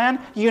 treatment plan,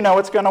 you know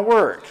it's going to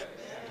work.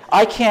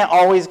 I can't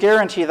always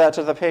guarantee that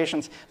to the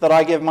patients that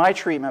I give my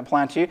treatment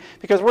plan to,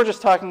 because we're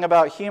just talking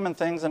about human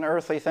things and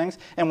earthly things,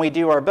 and we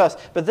do our best.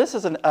 But this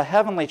is a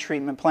heavenly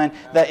treatment plan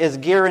that is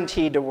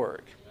guaranteed to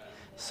work.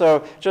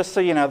 So just so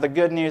you know, the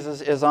good news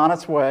is on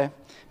its way,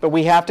 but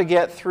we have to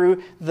get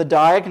through the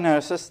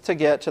diagnosis to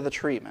get to the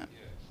treatment.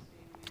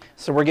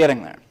 So we're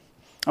getting there.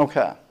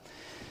 Okay.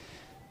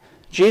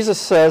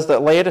 Jesus says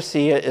that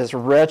Laodicea is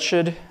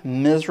wretched,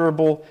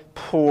 miserable,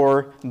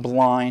 poor,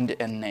 blind,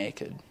 and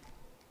naked.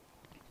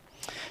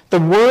 The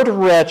word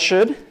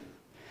wretched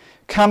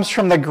comes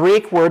from the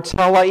Greek word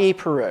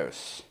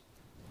talaiperos.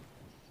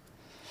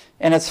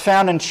 And it's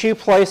found in two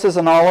places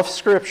in all of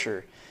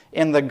Scripture,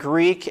 in the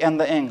Greek and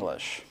the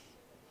English.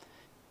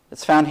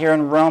 It's found here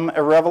in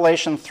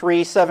Revelation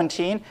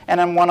 3:17 and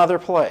in one other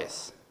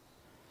place.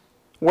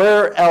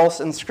 Where else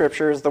in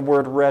Scripture is the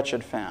word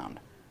wretched found?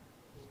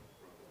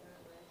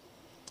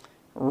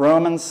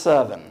 Romans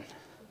 7.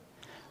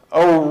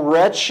 O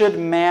wretched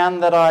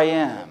man that I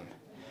am,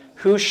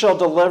 who shall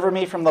deliver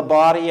me from the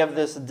body of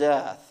this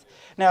death?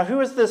 Now,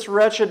 who is this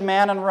wretched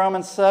man in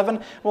Romans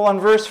 7? Well, in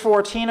verse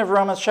 14 of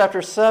Romans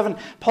chapter 7,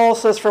 Paul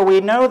says, "For we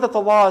know that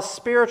the law is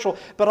spiritual,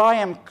 but I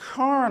am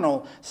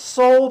carnal,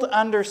 sold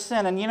under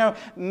sin." And you know,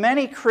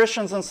 many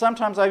Christians, and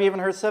sometimes I've even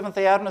heard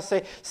Seventh-day Adventists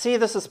say, see,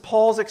 this is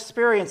Paul's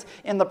experience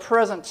in the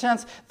present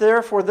tense.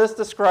 Therefore, this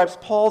describes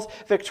Paul's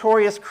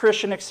victorious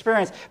Christian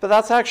experience. But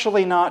that's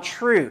actually not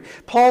true.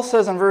 Paul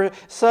says in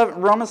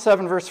Romans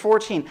 7, verse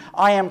 14,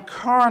 "I am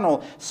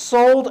carnal,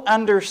 sold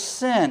under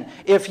sin."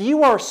 If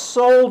you are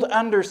sold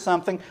under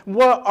something,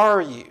 what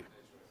are you?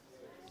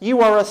 You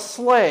are a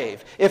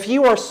slave. If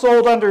you are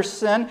sold under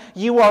sin,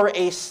 you are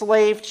a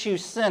slave to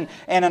sin.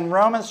 And in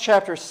Romans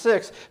chapter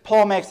 6,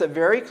 Paul makes it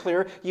very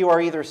clear you are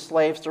either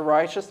slaves to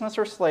righteousness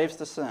or slaves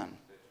to sin.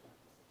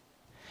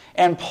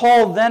 And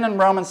Paul then in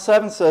Romans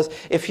 7 says,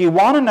 if you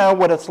want to know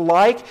what it's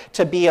like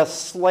to be a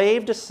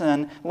slave to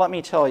sin, let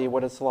me tell you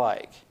what it's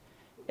like.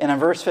 And in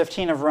verse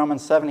 15 of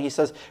Romans 7, he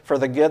says, "For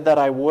the good that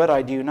I would,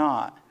 I do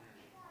not."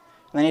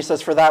 And then he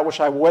says, "For that which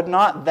I would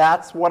not,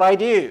 that's what I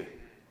do."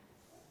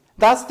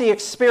 That's the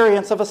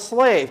experience of a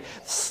slave.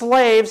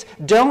 Slaves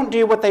don't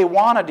do what they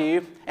want to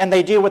do, and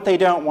they do what they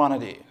don't want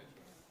to do.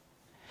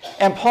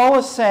 And Paul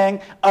is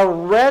saying a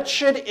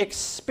wretched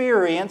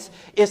experience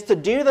is to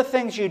do the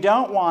things you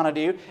don't want to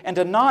do and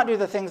to not do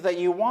the things that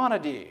you want to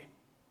do.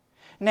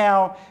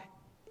 Now,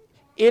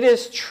 it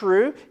is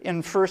true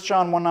in 1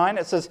 John 1:9,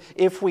 it says,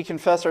 if we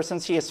confess our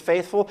sins, he is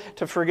faithful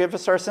to forgive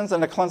us our sins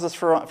and to cleanse us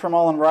from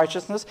all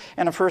unrighteousness.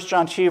 And in 1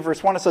 John 2,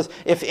 verse 1, it says,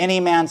 if any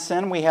man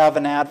sin, we have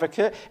an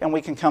advocate, and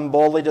we can come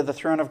boldly to the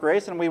throne of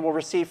grace, and we will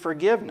receive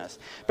forgiveness.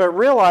 But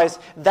realize,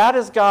 that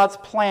is God's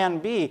plan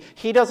B.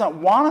 He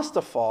doesn't want us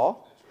to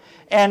fall,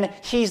 and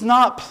he's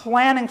not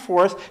planning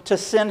for us to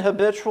sin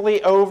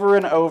habitually over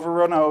and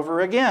over and over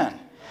again.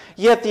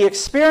 Yet the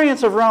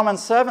experience of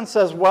Romans 7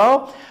 says,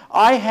 well,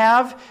 I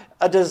have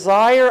a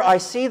desire. I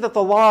see that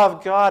the law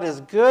of God is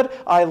good.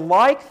 I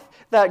like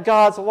that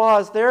God's law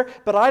is there,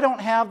 but I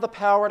don't have the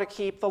power to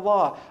keep the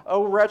law.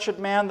 Oh, wretched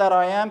man that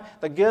I am,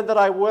 the good that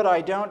I would, I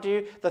don't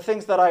do. The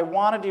things that I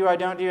want to do, I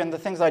don't do. And the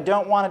things I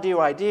don't want to do,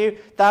 I do.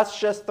 That's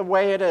just the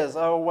way it is.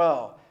 Oh,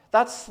 well.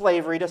 That's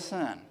slavery to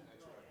sin.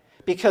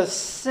 Because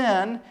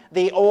sin,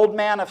 the old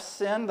man of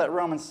sin that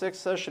Romans 6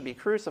 says should be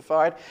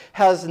crucified,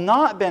 has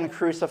not been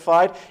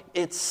crucified.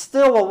 It's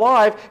still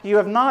alive. You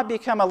have not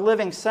become a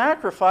living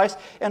sacrifice.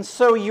 And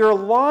so your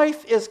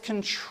life is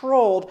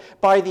controlled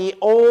by the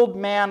old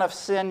man of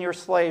sin, your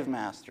slave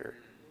master.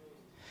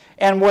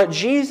 And what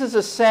Jesus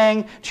is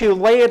saying to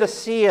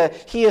Laodicea,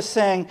 he is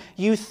saying,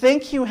 you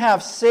think you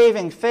have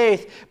saving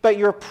faith, but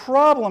your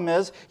problem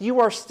is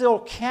you are still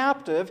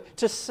captive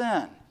to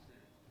sin.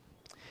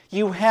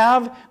 You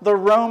have the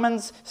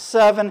Romans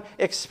 7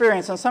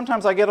 experience. And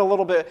sometimes I get a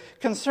little bit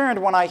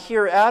concerned when I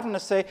hear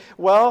Adventists say,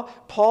 well,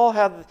 Paul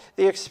had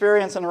the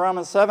experience in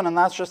Romans 7, and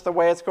that's just the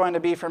way it's going to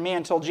be for me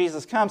until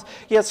Jesus comes.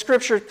 Yet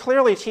Scripture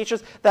clearly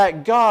teaches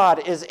that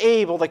God is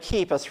able to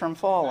keep us from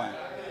falling.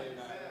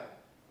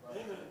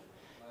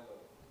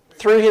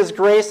 Through His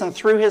grace and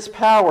through His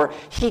power,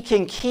 He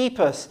can keep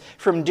us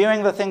from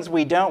doing the things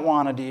we don't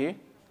want to do.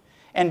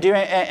 And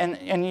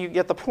you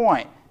get the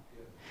point.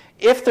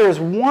 If there's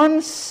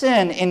one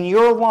sin in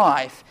your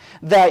life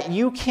that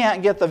you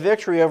can't get the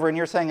victory over and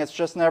you're saying it's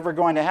just never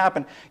going to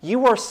happen,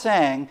 you are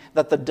saying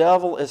that the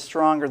devil is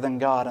stronger than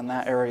God in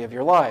that area of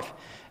your life.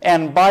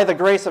 And by the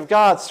grace of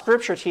God,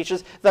 Scripture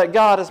teaches that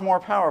God is more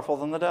powerful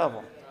than the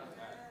devil.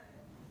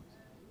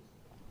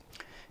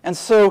 And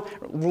so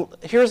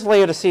here's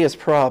Laodicea's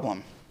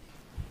problem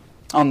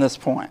on this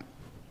point.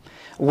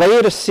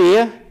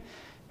 Laodicea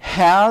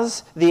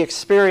has the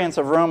experience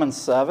of Romans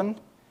 7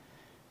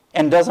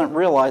 and doesn't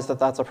realize that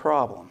that's a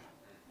problem.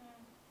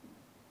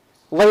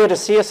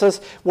 Laodicea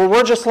says, well,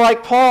 we're just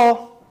like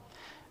Paul.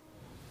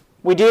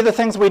 We do the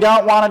things we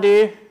don't want to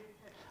do.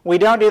 We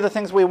don't do the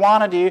things we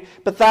want to do,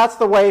 but that's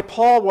the way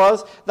Paul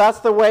was. That's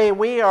the way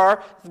we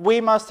are.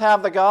 We must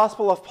have the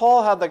gospel if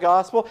Paul had the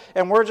gospel,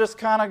 and we're just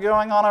kind of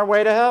going on our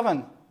way to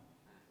heaven.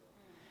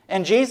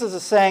 And Jesus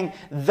is saying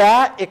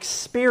that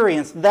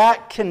experience,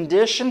 that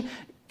condition,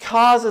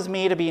 causes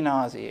me to be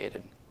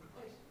nauseated.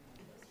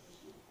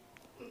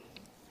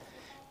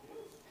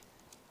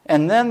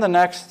 And then the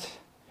next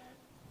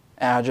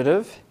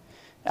adjective,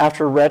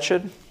 after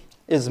wretched,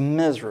 is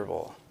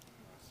miserable.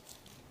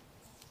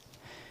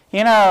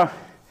 You know,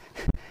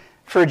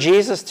 for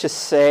Jesus to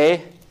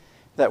say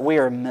that we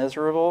are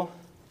miserable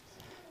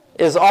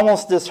is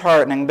almost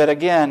disheartening, but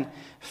again,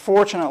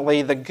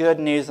 fortunately, the good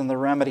news and the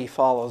remedy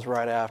follows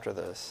right after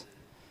this.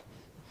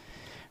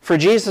 For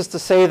Jesus to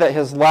say that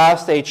his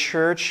last-day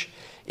church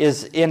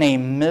is in a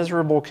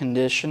miserable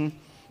condition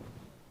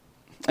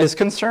is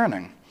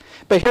concerning.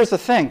 But here's the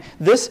thing.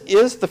 This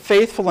is the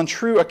faithful and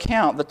true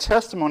account, the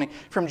testimony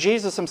from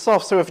Jesus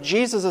himself. So if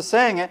Jesus is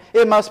saying it,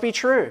 it must be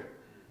true.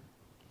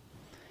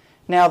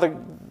 Now,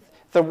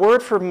 the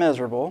word for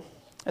miserable,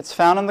 it's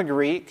found in the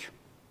Greek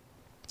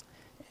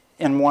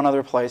in one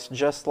other place,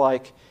 just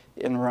like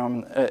in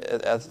Rome,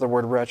 as the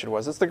word wretched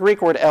was. It's the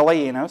Greek word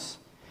elainos.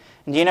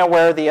 And do you know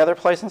where the other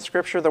place in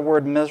Scripture the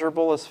word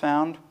miserable is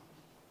found?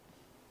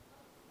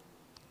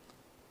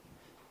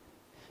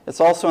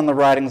 It's also in the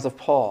writings of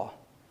Paul.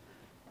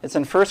 It's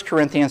in 1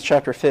 Corinthians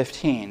chapter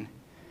 15,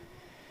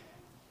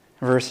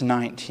 verse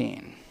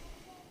 19.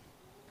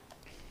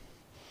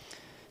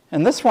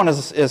 And this one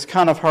is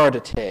kind of hard to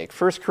take.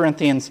 1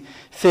 Corinthians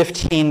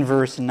 15,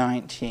 verse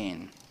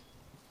 19.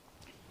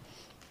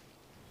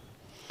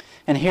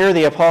 And here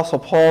the Apostle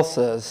Paul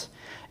says,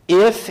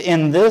 if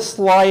in this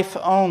life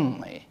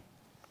only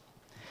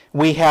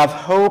we have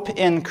hope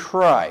in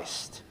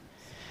Christ,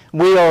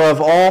 we are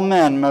of all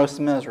men most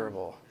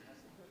miserable.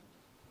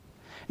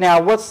 Now,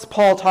 what's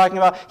Paul talking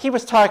about? He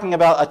was talking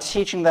about a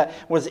teaching that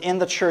was in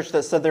the church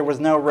that said there was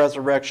no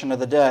resurrection of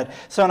the dead.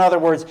 So in other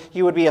words,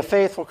 you would be a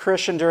faithful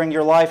Christian during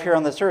your life here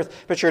on this earth,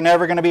 but you're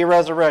never going to be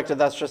resurrected.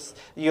 That's just,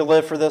 you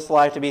live for this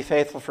life to be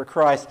faithful for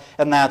Christ,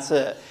 and that's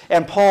it.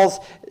 And Paul's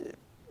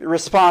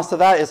response to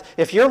that is,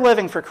 if you're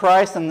living for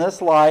Christ in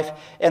this life,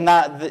 and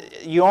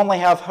that you only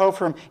have hope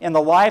for Him in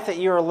the life that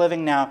you are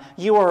living now,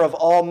 you are of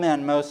all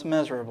men most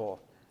miserable.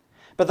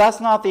 But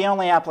that's not the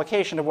only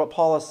application of what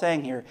Paul is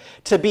saying here.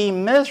 To be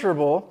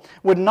miserable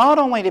would not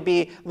only to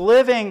be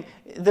living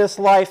this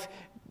life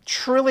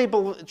truly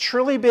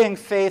being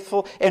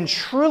faithful and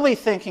truly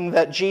thinking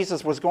that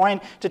Jesus was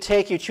going to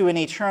take you to an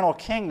eternal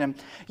kingdom,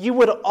 you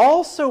would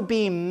also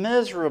be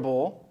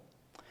miserable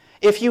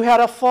if you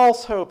had a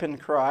false hope in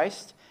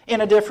Christ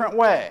in a different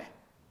way.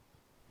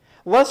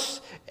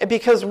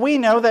 Because we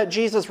know that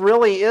Jesus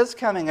really is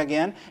coming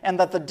again and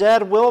that the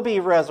dead will be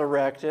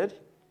resurrected,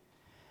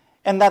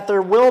 and that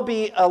there will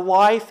be a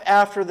life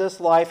after this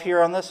life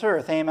here on this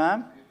earth.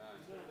 Amen?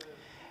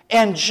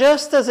 And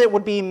just as it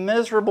would be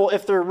miserable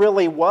if there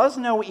really was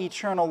no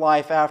eternal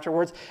life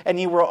afterwards, and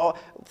you were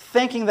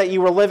thinking that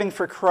you were living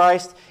for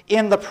Christ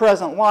in the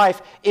present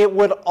life, it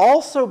would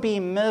also be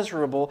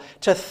miserable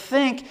to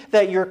think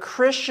that your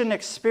Christian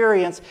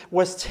experience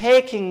was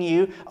taking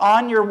you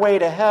on your way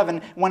to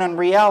heaven, when in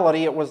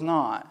reality it was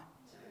not.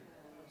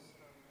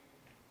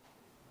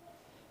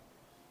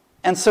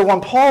 And so when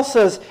Paul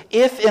says,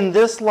 if in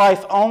this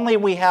life only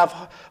we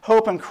have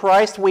hope in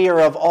Christ, we are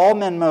of all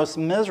men most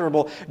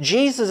miserable,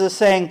 Jesus is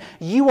saying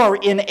you are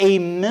in a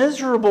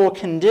miserable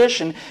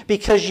condition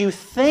because you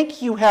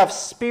think you have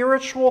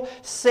spiritual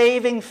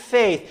saving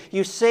faith.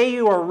 You say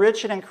you are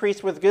rich and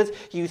increased with goods.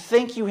 You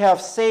think you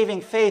have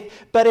saving faith.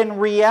 But in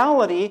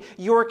reality,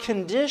 your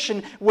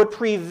condition would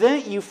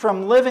prevent you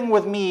from living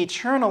with me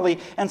eternally.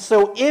 And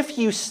so if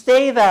you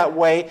stay that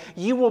way,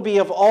 you will be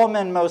of all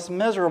men most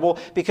miserable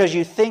because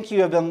you think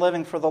you have been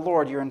living for the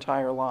Lord your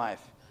entire life.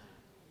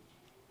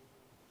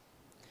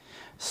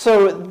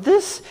 So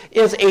this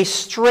is a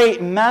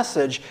straight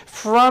message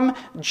from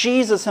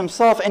Jesus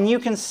himself, and you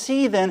can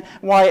see then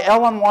why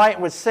Ellen White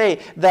would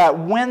say that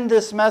when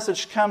this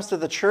message comes to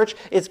the church,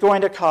 it's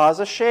going to cause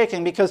a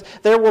shaking, because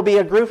there will be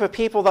a group of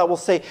people that will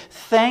say,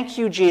 thank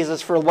you,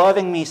 Jesus, for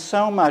loving me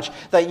so much,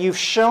 that you've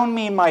shown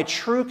me my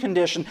true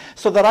condition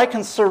so that I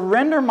can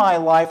surrender my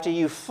life to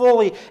you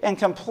fully and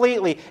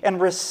completely and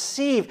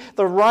receive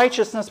the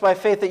righteousness by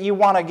faith that you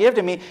want to give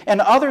to me.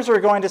 And others are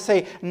going to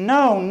say,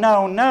 no,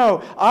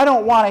 I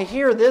don't want to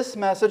hear this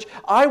message.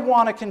 I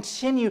want to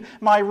continue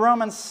my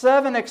Romans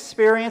 7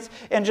 experience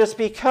and just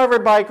be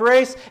covered by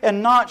grace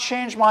and not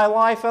change my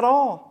life at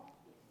all.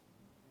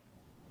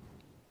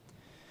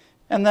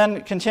 And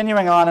then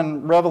continuing on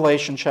in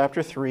Revelation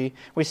chapter 3,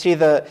 we see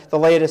the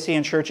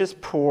Laodicean church is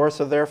poor,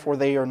 so therefore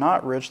they are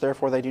not rich,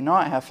 therefore they do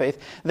not have faith.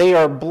 They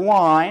are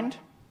blind,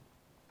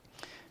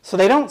 So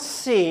they don't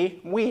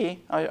see,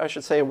 I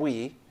should say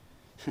we,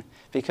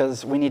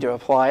 because we need to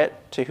apply it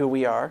to who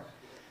we are.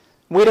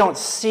 We don't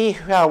see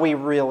how we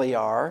really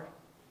are.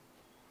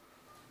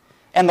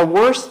 And the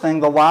worst thing,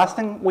 the last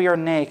thing, we are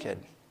naked.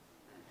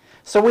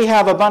 So we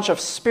have a bunch of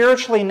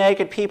spiritually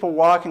naked people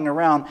walking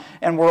around,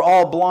 and we're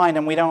all blind,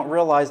 and we don't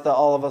realize that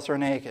all of us are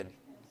naked.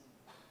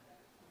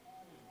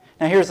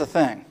 Now here's the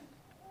thing.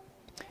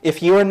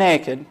 If you are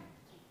naked,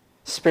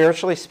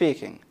 spiritually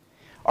speaking,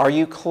 are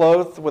you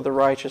clothed with the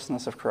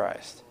righteousness of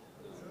Christ?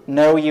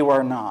 No, you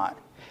are not.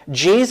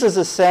 Jesus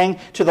is saying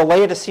to the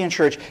Laodicean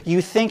church,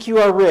 you think you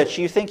are rich,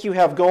 you think you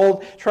have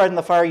gold tried in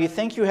the fire, you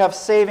think you have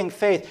saving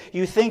faith,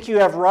 you think you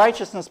have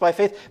righteousness by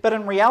faith, but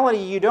in reality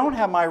you don't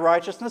have my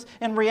righteousness.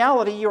 In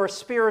reality you are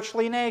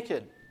spiritually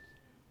naked.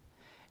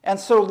 And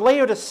so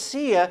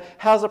Laodicea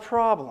has a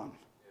problem.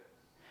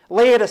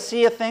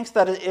 Laodicea thinks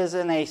that it is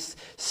in a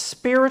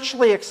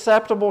spiritually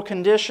acceptable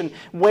condition,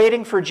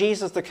 waiting for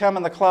Jesus to come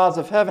in the clouds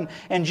of heaven.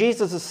 And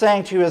Jesus is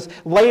saying to his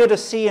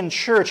Laodicean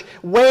church,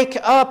 wake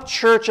up,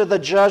 church of the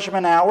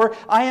judgment hour.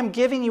 I am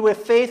giving you a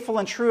faithful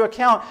and true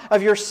account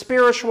of your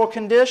spiritual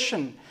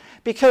condition.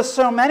 Because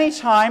so many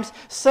times,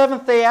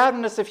 Seventh-day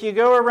Adventists, if you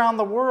go around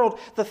the world,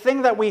 the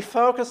thing that we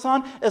focus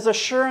on is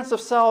assurance of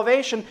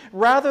salvation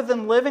rather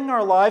than living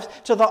our lives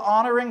to the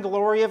honor and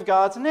glory of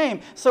God's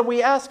name. So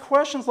we ask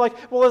questions like,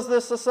 well, is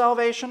this a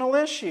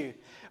salvational issue?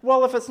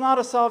 Well, if it's not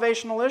a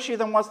salvational issue,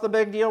 then what's the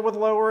big deal with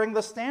lowering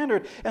the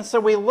standard? And so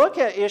we look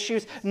at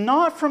issues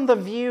not from the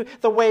view,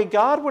 the way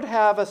God would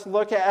have us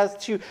look at as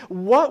to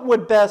what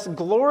would best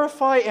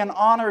glorify and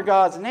honor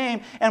God's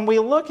name. And we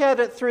look at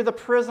it through the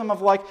prism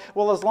of like,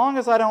 well, as long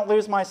as I don't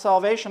lose my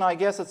salvation, I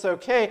guess it's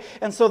okay.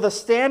 And so the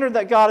standard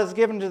that God has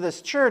given to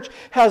this church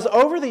has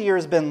over the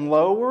years been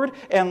lowered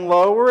and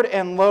lowered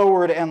and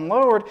lowered and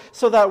lowered,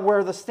 so that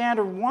where the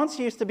standard once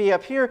used to be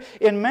up here,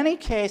 in many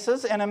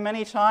cases and in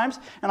many times,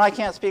 and I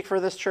can't speak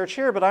for this church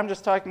here, but I'm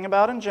just talking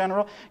about in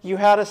general, you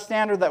had a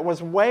standard that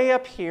was way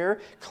up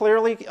here,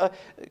 clearly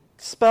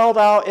spelled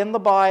out in the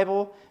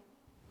Bible,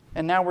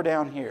 and now we're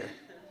down here.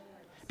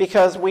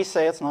 Because we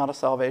say it's not a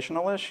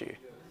salvational issue.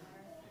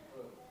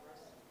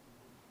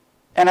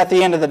 And at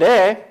the end of the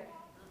day,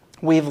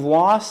 we've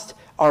lost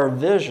our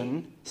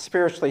vision,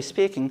 spiritually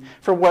speaking,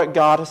 for what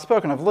God has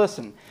spoken of.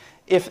 Listen,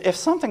 if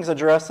something's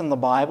addressed in the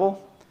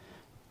Bible,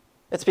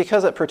 it's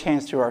because it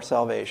pertains to our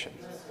salvation.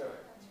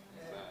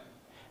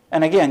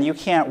 And again, you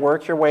can't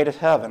work your way to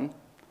heaven,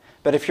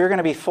 but if you're going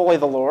to be fully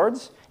the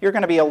Lord's, you're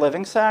going to be a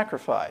living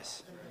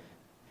sacrifice.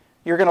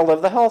 You're going to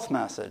live the health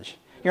message.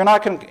 You're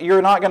not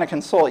going to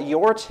consult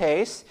your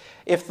taste.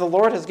 If the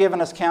Lord has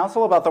given us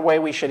counsel about the way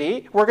we should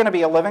eat, we're going to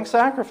be a living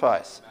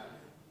sacrifice.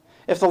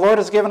 If the Lord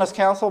has given us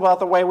counsel about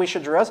the way we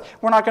should dress,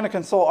 we're not going to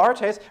consult our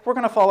taste. We're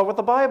going to follow what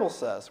the Bible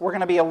says. We're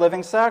going to be a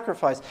living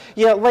sacrifice.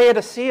 Yet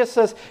Laodicea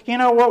says, you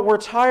know what, we're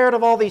tired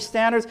of all these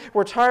standards.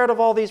 We're tired of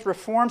all these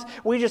reforms.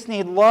 We just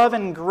need love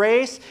and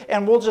grace,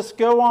 and we'll just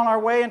go on our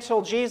way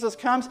until Jesus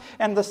comes,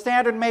 and the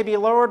standard may be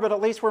lowered, but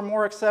at least we're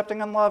more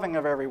accepting and loving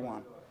of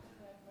everyone.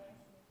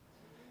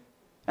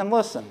 And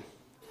listen,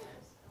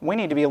 we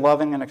need to be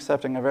loving and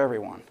accepting of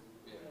everyone.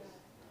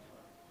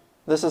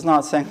 This is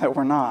not saying that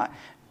we're not.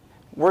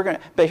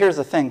 But here's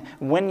the thing.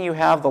 When you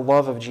have the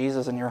love of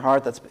Jesus in your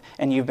heart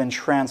and you've been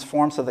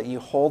transformed so that you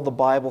hold the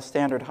Bible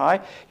standard high,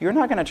 you're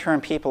not going to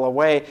turn people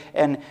away,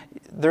 and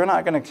they're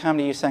not going to come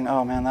to you saying,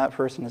 oh man, that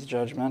person is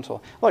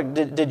judgmental. Look,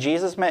 did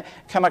Jesus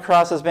come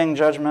across as being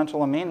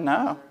judgmental and mean?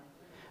 No.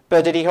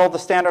 But did he hold the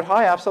standard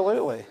high?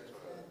 Absolutely.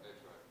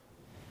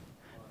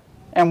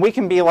 And we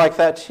can be like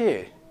that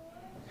too.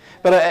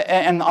 But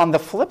and on the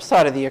flip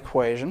side of the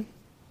equation,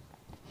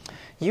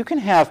 you can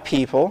have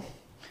people.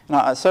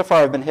 Now, so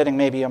far I've been hitting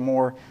maybe a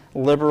more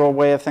liberal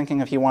way of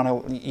thinking, if you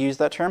want to use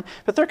that term.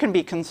 But there can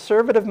be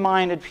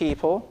conservative-minded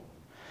people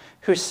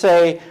who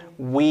say,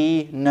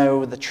 we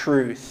know the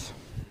truth.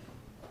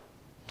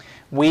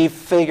 We've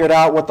figured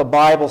out what the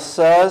Bible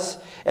says,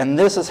 and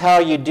this is how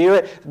you do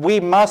it. We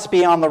must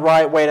be on the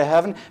right way to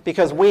heaven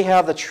because we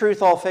have the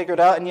truth all figured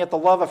out, and yet the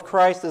love of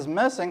Christ is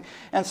missing.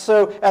 And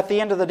so at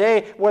the end of the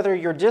day, whether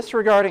you're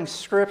disregarding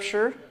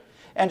Scripture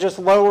and just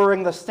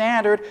lowering the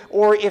standard,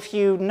 or if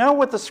you know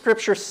what the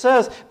Scripture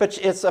says, but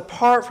it's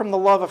apart from the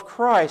love of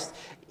Christ,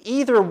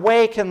 either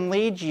way can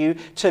lead you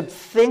to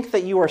think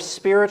that you are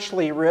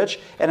spiritually rich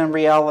and in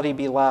reality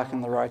be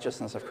lacking the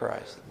righteousness of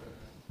Christ.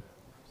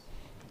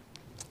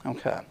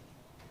 Okay.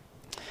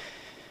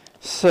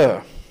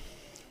 So,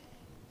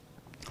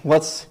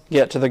 let's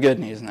get to the good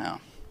news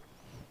now.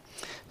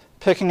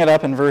 Picking it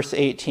up in verse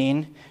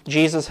 18,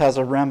 Jesus has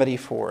a remedy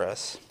for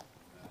us.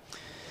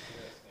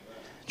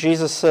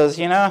 Jesus says,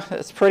 you know,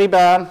 it's pretty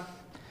bad.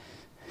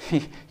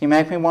 You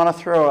make me want to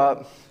throw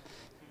up.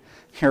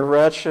 You're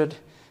wretched.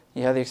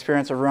 You have the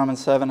experience of Romans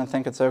 7 and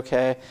think it's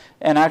okay.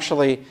 And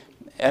actually,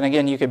 and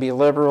again, you could be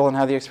liberal and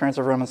have the experience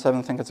of Romans 7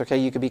 and think it's okay.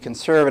 You could be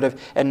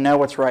conservative and know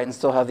what's right and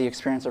still have the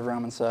experience of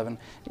Romans 7.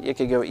 You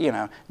could go, you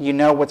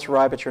know what's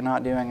right, but you're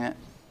not doing it.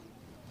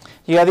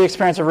 You have the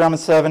experience of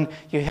Romans 7.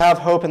 You have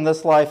hope in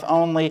this life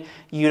only.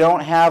 You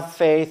don't have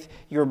faith.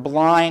 You're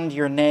blind.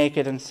 You're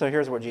naked. And so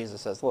here's what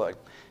Jesus says. Look,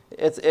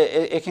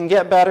 it can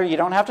get better. You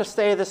don't have to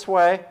stay this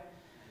way.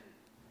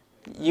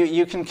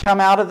 You can come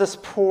out of this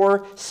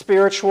poor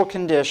spiritual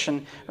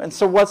condition. And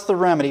so what's the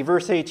remedy?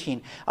 Verse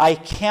 18. I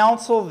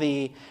counsel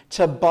thee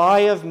to buy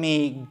of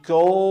me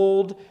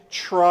gold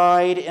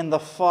tried in the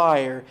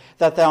fire,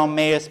 that thou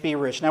mayest be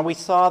rich. Now we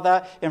saw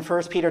that in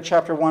 1 Peter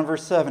chapter 1,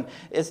 verse 7.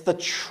 It's the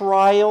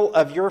trial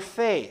of your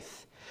faith.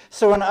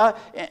 So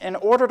in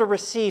order to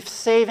receive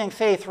saving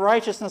faith,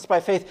 righteousness by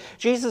faith,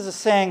 Jesus is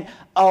saying,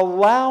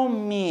 allow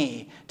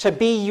me to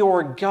be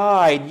your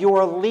guide,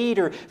 your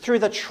leader through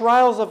the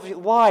trials of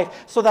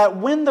life, so that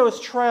when those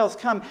trials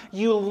come,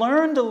 you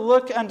learn to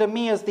look unto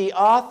me as the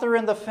author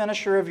and the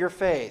finisher of your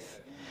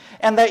faith.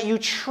 And that you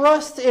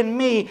trust in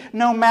me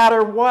no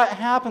matter what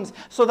happens,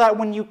 so that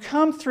when you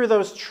come through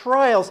those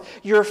trials,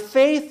 your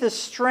faith is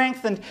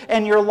strengthened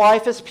and your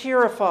life is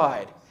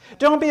purified.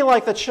 Don't be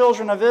like the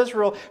children of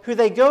Israel, who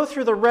they go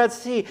through the Red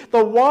Sea.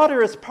 The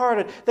water is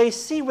parted. They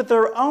see with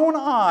their own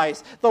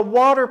eyes the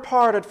water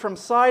parted from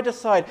side to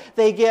side.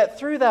 They get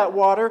through that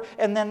water,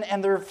 and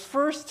their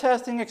first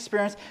testing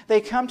experience,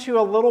 they come to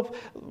a little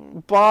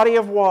body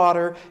of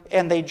water,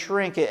 and they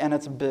drink it, and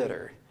it's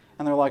bitter.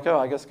 And they're like, oh,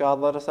 I guess God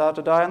let us out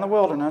to die in the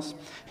wilderness.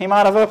 He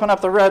might have opened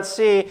up the Red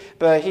Sea,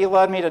 but He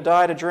led me to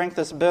die to drink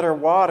this bitter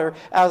water,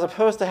 as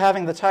opposed to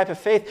having the type of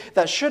faith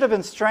that should have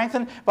been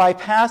strengthened by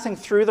passing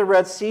through the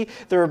Red Sea.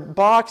 They're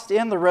boxed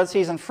in. The Red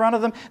Sea's in front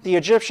of them. The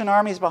Egyptian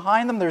army's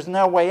behind them. There's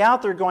no way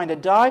out. They're going to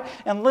die.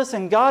 And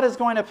listen, God is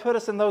going to put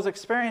us in those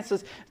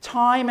experiences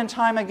time and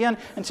time again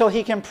until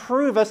He can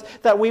prove us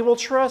that we will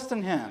trust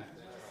in Him.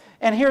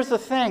 And here's the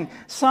thing.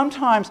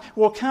 Sometimes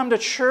we'll come to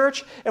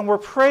church and we're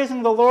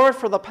praising the Lord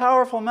for the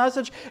powerful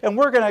message, and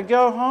we're going to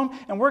go home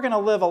and we're going to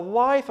live a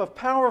life of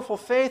powerful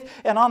faith,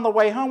 and on the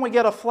way home we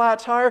get a flat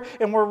tire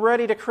and we're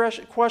ready to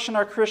question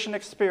our Christian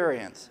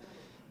experience.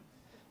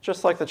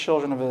 Just like the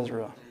children of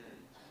Israel.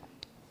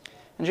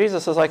 And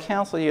Jesus says, I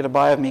counsel you to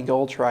buy of me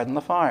gold tried in the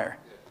fire.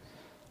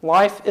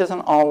 Life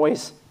isn't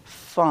always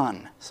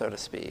fun, so to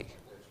speak.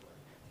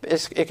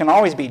 It can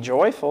always be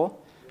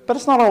joyful, but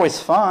it's not always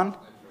fun.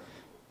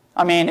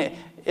 I mean,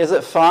 is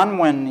it fun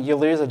when you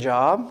lose a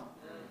job?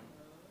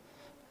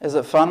 Is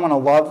it fun when a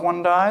loved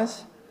one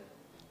dies?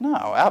 No,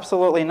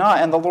 absolutely not.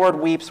 And the Lord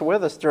weeps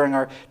with us during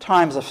our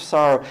times of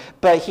sorrow.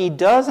 But He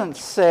doesn't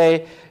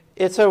say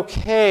it's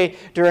okay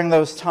during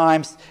those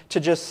times to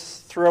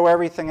just throw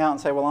everything out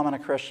and say, well, I'm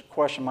going to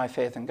question my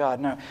faith in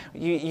God. No,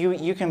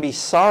 you can be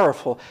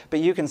sorrowful, but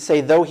you can say,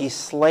 though He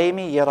slay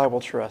me, yet I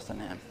will trust in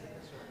Him.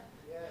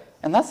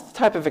 And that's the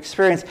type of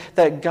experience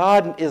that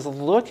God is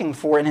looking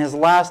for in His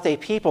last day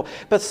people.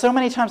 But so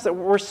many times that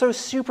we're so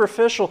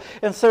superficial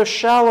and so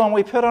shallow, and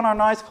we put on our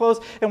nice clothes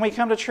and we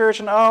come to church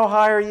and, oh,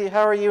 how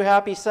are you,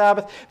 happy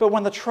Sabbath. But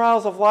when the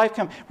trials of life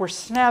come, we're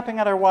snapping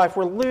at our wife,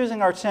 we're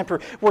losing our temper,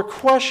 we're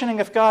questioning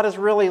if God is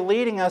really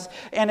leading us.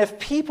 And if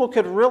people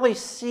could really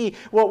see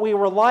what we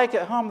were like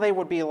at home, they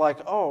would be like,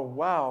 oh,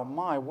 wow,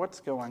 what's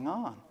going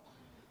on?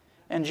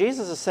 And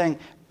Jesus is saying,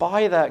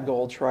 buy that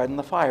gold tried in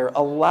the fire.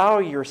 Allow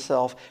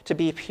yourself to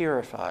be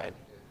purified.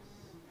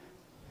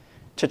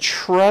 To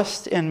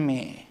trust in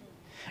me.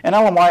 And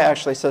Ellen White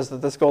actually says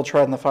that this gold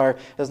tried in the fire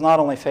is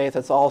not only faith,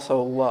 it's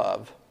also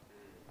love.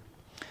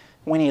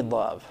 We need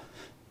love.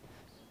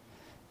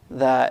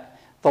 That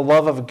the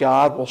love of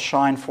God will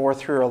shine forth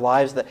through our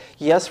lives. That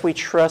yes, we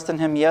trust in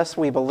Him. Yes,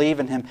 we believe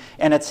in Him.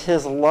 And it's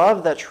His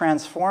love that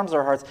transforms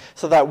our hearts,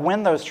 so that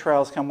when those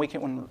trials come,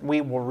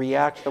 we will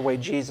react the way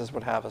Jesus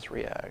would have us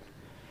react.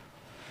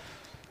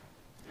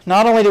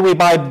 Not only do we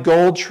buy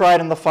gold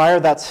tried in the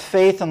fire, that's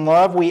faith and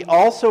love, we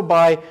also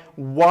buy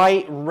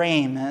white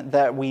raiment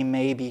that we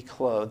may be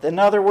clothed. In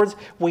other words,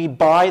 we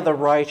buy the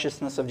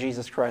righteousness of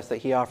Jesus Christ that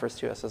He offers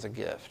to us as a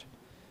gift.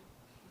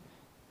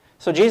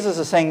 So Jesus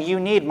is saying, you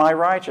need my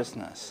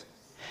righteousness.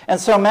 And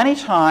so many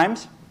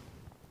times,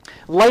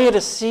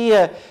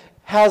 Laodicea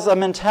has a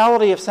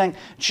mentality of saying,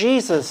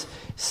 Jesus,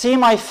 see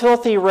my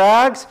filthy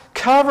rags?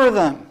 Cover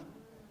them.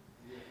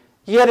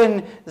 Yet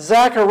in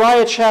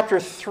Zechariah chapter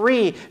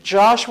 3,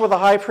 Joshua the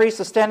high priest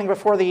is standing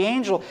before the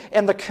angel,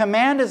 and the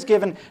command is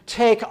given,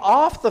 take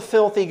off the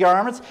filthy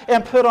garments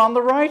and put on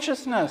the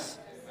righteousness.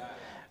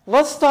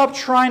 Let's stop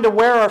trying to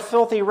wear our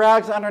filthy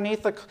rags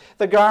underneath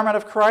the garment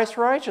of Christ's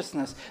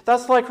righteousness.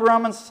 That's like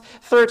Romans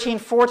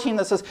 13:14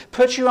 that says,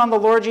 put you on the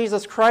Lord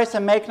Jesus Christ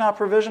and make not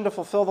provision to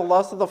fulfill the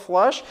lust of the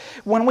flesh.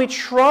 When we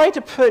try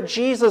to put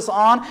Jesus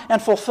on and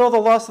fulfill the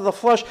lust of the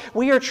flesh,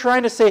 we are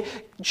trying to say,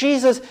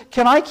 Jesus,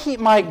 can I keep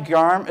my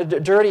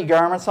dirty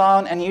garments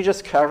on and you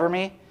just cover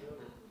me?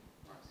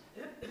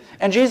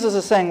 And Jesus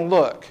is saying,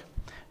 look,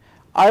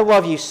 I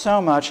love you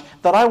so much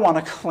that I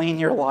want to clean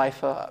your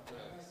life up.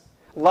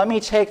 Let me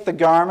take the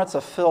garments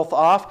of filth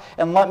off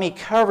and let me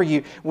cover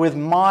you with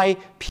my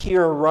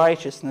pure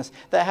righteousness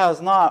that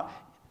has not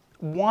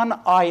one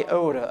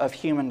iota of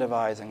human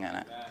devising in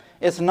it.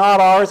 It's not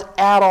ours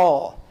at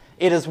all.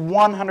 It is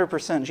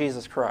 100%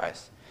 Jesus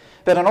Christ.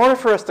 But in order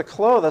for us to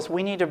clothe us,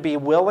 we need to be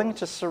willing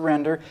to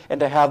surrender and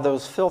to have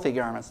those filthy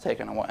garments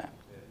taken away.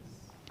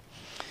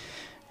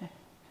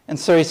 And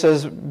so he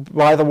says,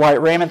 buy the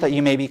white raiment that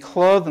you may be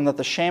clothed, and that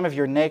the shame of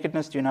your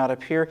nakedness do not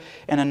appear,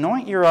 and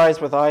anoint your eyes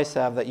with eye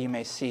salve that you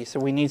may see. So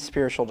we need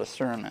spiritual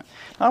discernment.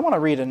 Now, I want to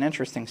read an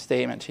interesting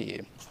statement to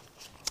you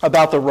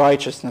about the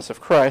righteousness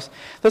of Christ.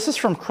 This is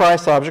from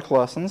Christ Object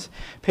Lessons,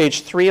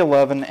 page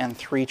 311 and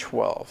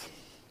 312.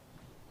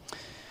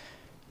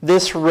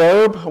 This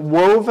robe,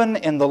 woven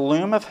in the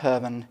loom of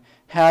heaven,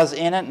 has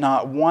in it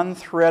not one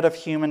thread of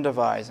human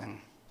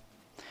devising.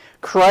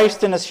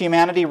 Christ in his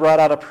humanity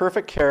wrought out a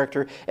perfect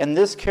character, and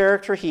this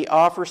character he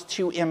offers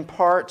to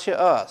impart to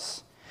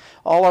us.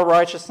 All our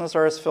righteousness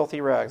are as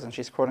filthy rags, and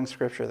she's quoting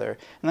scripture there.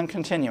 And then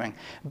continuing,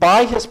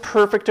 by his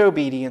perfect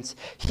obedience,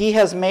 he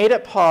has made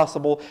it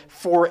possible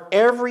for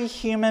every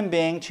human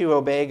being to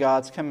obey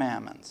God's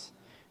commandments.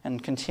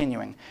 And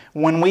continuing,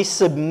 when we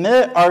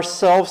submit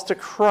ourselves to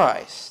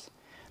Christ,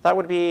 that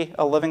would be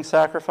a living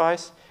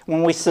sacrifice.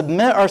 When we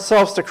submit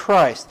ourselves to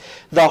Christ,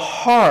 the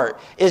heart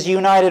is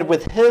united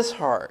with his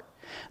heart.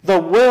 The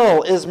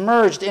will is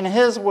merged in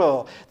his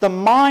will. The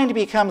mind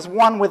becomes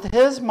one with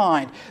his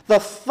mind. The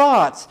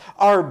thoughts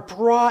are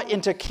brought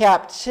into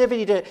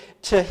captivity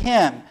to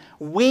him.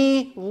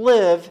 We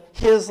live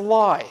his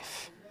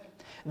life.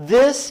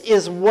 This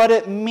is what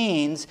it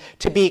means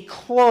to be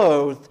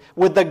clothed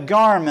with the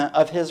garment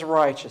of his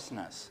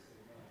righteousness.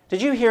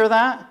 Did you hear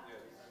that?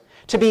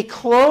 To be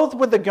clothed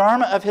with the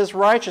garment of his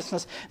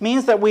righteousness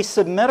means that we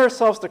submit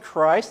ourselves to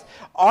Christ.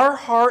 Our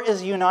heart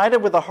is united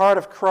with the heart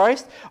of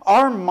Christ.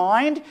 Our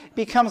mind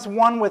becomes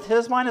one with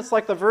his mind. It's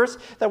like the verse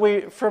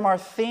that from our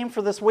theme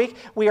for this week,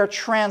 we are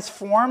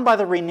transformed by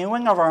the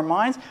renewing of our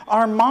minds.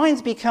 Our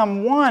minds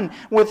become one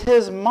with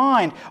his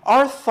mind.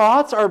 Our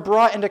thoughts are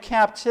brought into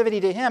captivity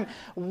to him.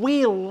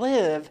 We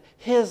live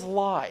his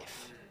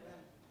life.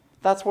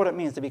 That's what it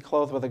means to be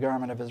clothed with the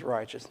garment of his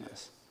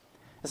righteousness.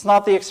 It's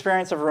not the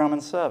experience of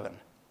Romans 7.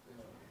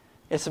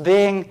 It's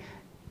being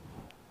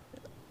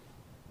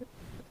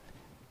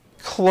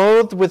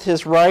clothed with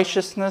his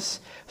righteousness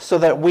so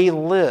that we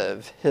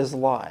live his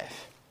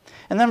life.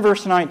 And then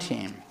verse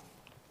 19.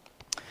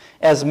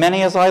 As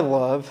many as I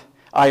love,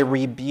 I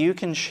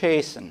rebuke and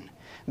chasten.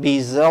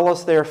 Be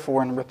zealous,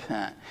 therefore, and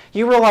repent.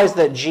 You realize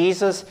that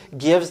Jesus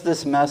gives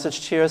this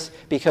message to us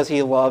because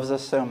he loves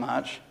us so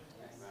much?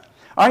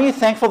 Aren't you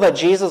thankful that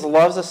Jesus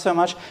loves us so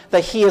much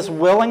that he is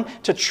willing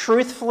to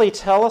truthfully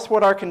tell us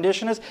what our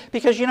condition is?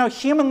 Because,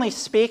 humanly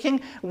speaking,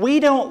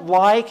 we don't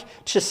like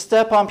to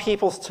step on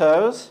people's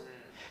toes.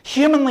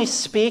 Humanly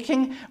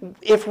speaking,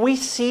 if we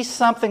see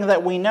something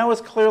that we know is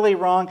clearly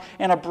wrong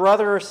in a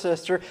brother or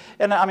sister,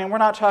 and we're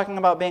not talking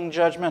about being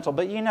judgmental,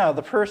 but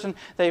the person,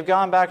 they've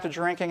gone back to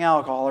drinking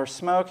alcohol or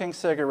smoking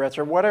cigarettes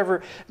or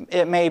whatever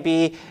it may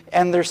be,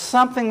 and there's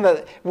something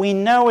that we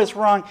know is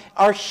wrong,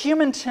 our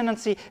human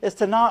tendency is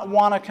to not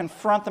want to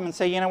confront them and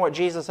say, you know what,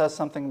 Jesus has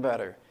something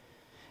better.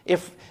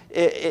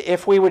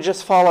 If we would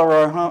just follow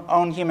our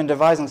own human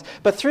devisings.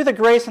 But through the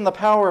grace and the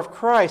power of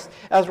Christ,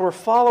 as we're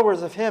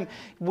followers of him,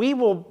 we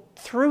will,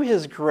 through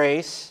his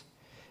grace,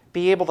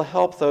 be able to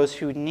help those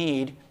who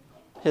need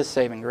his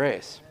saving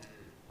grace.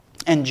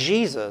 And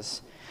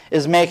Jesus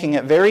is making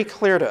it very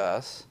clear to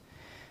us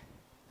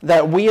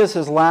that we as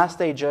his last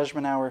day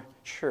judgment hour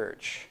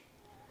church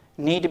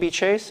need to be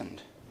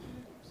chastened.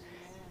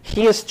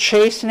 He is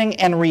chastening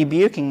and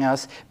rebuking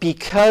us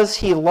because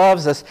he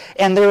loves us.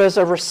 And there is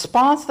a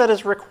response that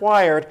is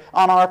required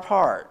on our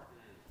part.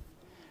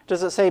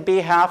 Does it say be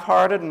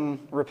half-hearted and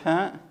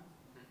repent?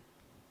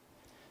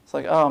 It's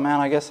like, oh man,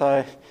 I guess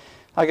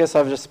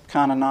I've just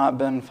kind of not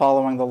been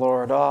following the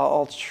Lord.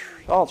 Oh,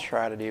 I'll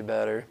try to do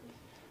better.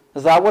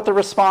 Is that what the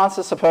response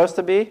is supposed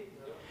to be?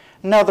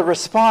 No, the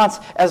response,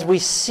 as we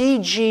see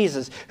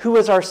Jesus, who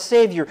is our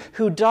Savior,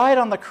 who died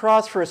on the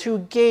cross for us, who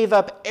gave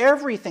up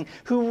everything,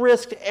 who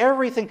risked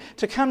everything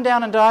to come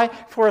down and die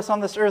for us on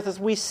this earth, as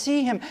we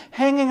see him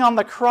hanging on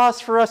the cross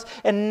for us,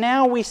 and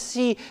now we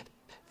see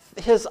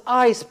his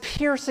eyes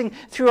piercing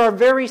through our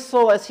very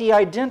soul as he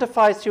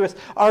identifies to us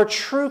our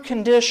true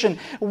condition.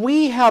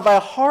 We have a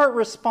heart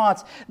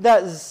response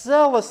that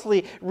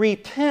zealously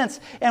repents,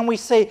 and we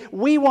say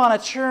we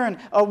want to turn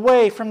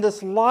away from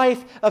this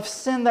life of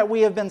sin that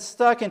we have been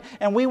stuck in,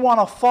 and we want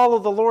to follow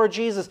the Lord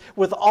Jesus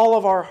with all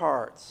of our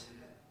hearts.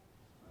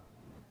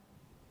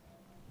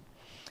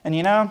 And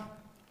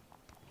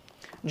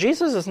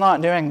Jesus is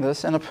not doing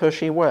this in a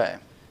pushy way.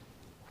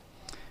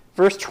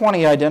 Verse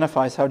 20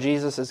 identifies how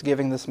Jesus is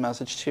giving this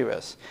message to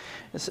us.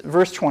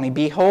 Verse 20,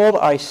 behold,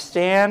 I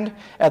stand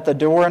at the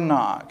door and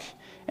knock.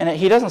 And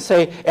he doesn't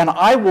say, and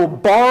I will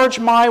barge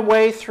my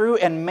way through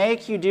and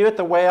make you do it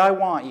the way I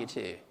want you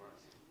to.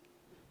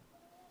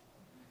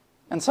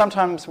 And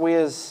sometimes we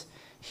as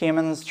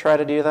humans try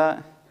to do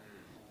that.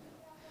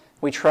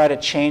 We try to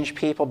change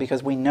people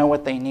because we know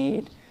what they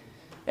need,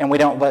 and we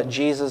don't let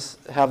Jesus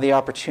have the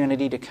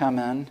opportunity to come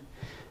in.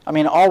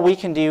 All we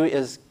can do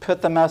is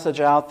put the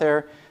message out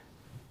there,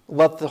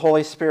 let the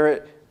Holy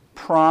Spirit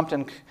prompt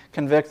and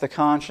convict the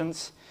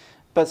conscience.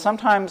 But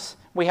sometimes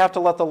We have to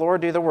let the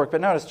Lord do the work.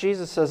 But notice,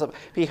 Jesus says,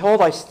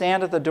 behold, I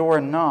stand at the door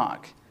and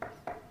knock.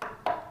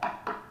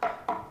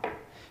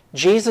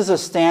 Jesus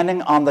is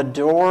standing on the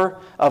door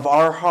of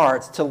our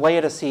hearts to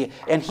Laodicea,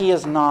 and He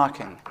is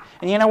knocking.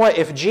 And you know what?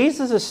 If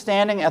Jesus is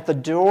standing at the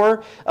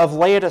door of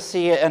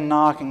Laodicea and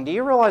knocking, do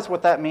you realize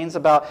what that means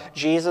about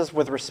Jesus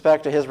with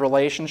respect to His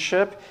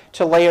relationship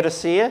to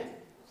Laodicea?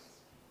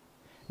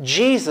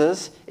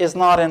 Jesus is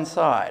not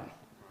inside.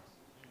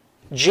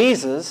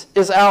 Jesus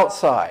is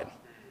outside.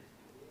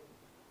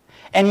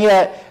 And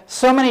yet,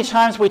 so many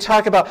times we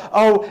talk about,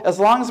 oh, as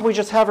long as we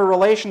just have a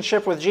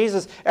relationship with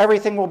Jesus,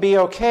 everything will be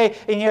okay.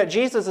 And yet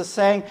Jesus is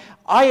saying,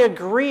 I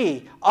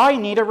agree, I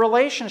need a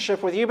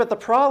relationship with you, but the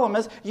problem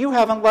is you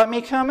haven't let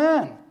me come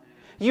in.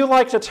 You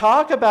like to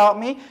talk about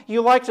me,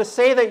 you like to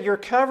say that you're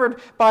covered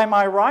by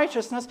my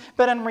righteousness,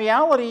 but in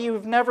reality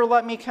you've never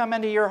let me come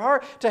into your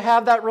heart to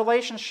have that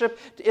relationship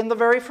in the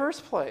very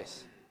first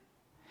place.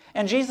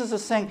 And Jesus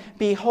is saying,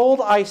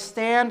 behold, I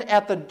stand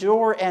at the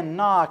door and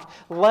knock.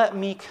 Let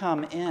me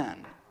come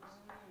in.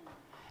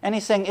 And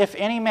He's saying, if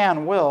any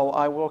man will,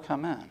 I will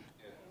come in.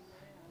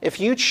 If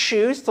you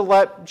choose to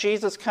let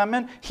Jesus come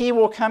in, He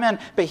will come in,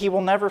 but He will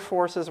never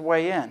force His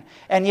way in.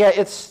 And yet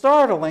it's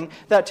startling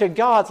that to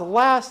God's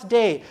last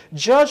day,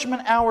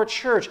 judgment hour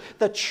church,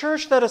 the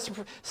church that is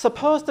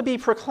supposed to be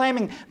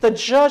proclaiming the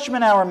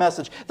judgment hour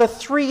message, the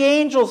three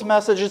angels'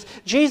 messages,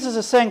 Jesus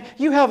is saying,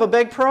 you have a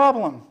big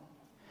problem.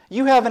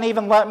 You haven't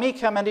even let me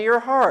come into your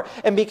heart.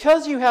 And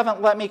because you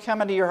haven't let me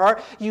come into your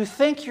heart, you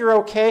think you're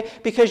okay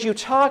because you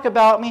talk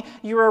about me,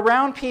 you're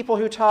around people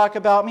who talk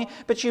about me,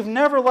 but you've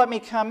never let me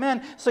come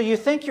in. So you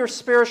think you're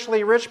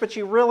spiritually rich, but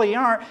you really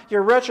aren't.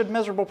 You're wretched,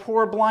 miserable,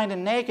 poor, blind,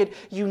 and naked.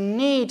 You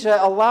need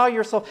to allow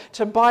yourself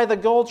to buy the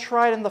gold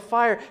tried in the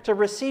fire, to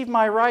receive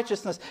my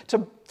righteousness,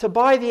 to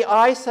buy the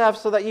eye salve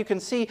so that you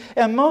can see,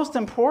 and most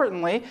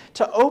importantly,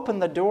 to open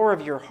the door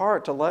of your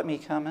heart to let me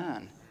come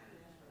in.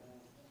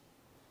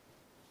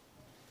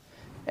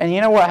 And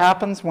you know what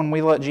happens when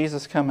we let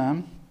Jesus come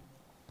in?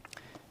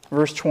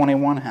 Verse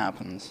 21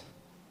 happens.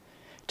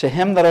 To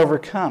him that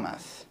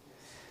overcometh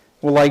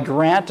will I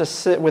grant to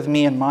sit with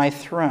me in my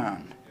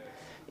throne,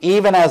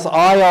 even as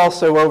I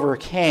also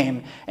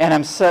overcame and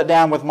am set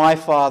down with my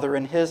Father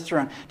in His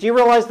throne. Do you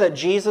realize that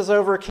Jesus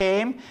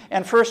overcame?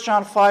 And 1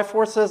 John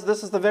 5:4 says,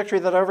 this is the victory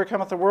that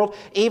overcometh the world,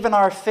 even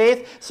our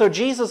faith. So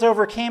Jesus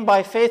overcame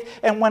by faith.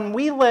 And when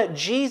we let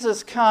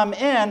Jesus come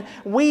in,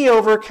 we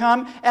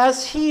overcome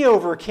as He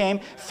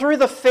overcame through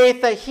the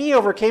faith that He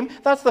overcame.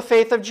 That's the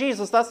faith of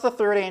Jesus. That's the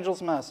third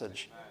angel's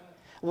message.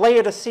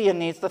 Laodicea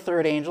needs the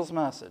third angel's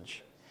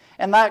message.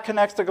 And that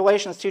connects to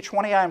Galatians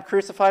 2:20, I am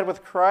crucified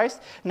with Christ.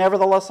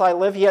 Nevertheless I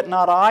live, yet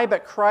not I,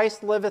 but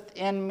Christ liveth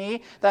in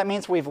me. That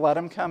means we've let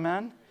Him come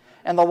in.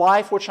 And the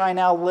life which I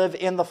now live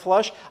in the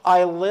flesh,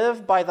 I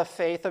live by the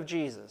faith of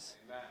Jesus.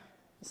 Amen.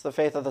 It's the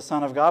faith of the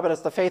Son of God, but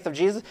it's the faith of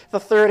Jesus. The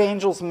third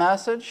angel's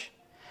message.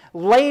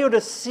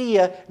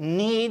 Laodicea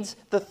needs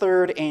the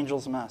third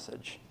angel's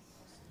message.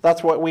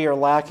 That's what we are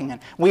lacking in.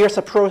 We are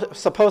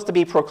supposed to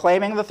be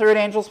proclaiming the third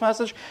angel's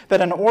message,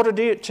 but in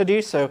order to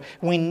do so,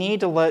 we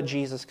need to let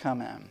Jesus come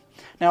in.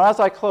 Now,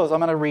 as I close, I'm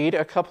going to read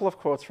a couple of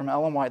quotes from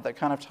Ellen White that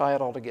kind of tie it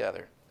all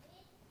together.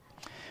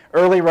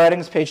 Early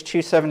Writings, page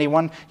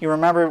 271. You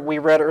remember we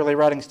read Early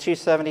Writings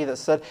 270 that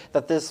said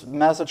that this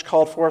message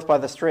called forth by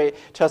the straight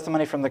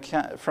testimony from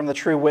the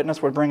true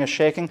witness would bring a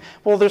shaking.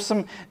 Well, there's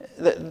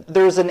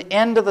an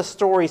end to the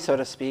story, so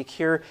to speak,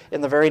 here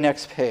in the very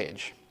next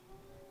page.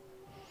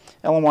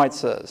 Ellen White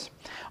says,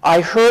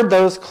 I heard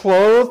those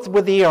clothed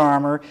with the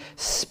armor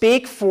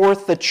speak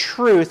forth the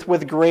truth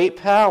with great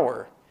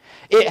power.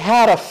 It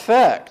had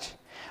effect.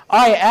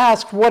 I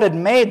asked what had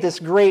made this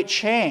great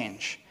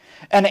change.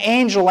 An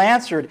angel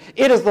answered,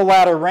 it is the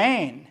latter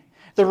rain,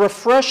 the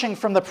refreshing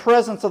from the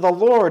presence of the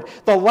Lord,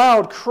 the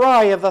loud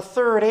cry of the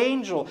third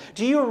angel.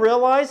 Do you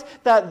realize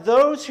that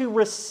those who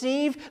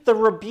receive the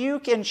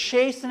rebuke and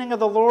chastening of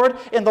the Lord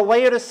in the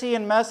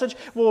Laodicean message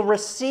will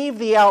receive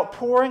the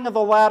outpouring of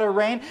the latter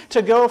rain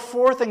to go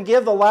forth and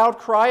give the loud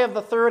cry of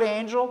the third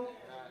angel?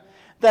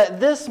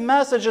 That this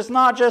message is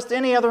not just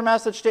any other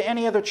message to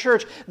any other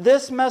church.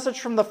 This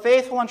message from the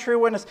faithful and true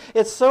witness,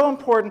 it's so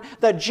important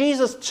that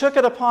Jesus took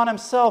it upon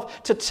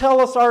Himself to tell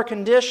us our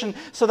condition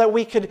so that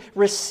we could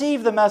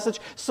receive the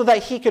message, so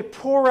that He could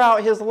pour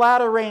out His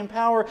latter rain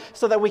power,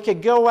 so that we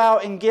could go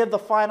out and give the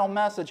final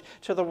message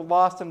to the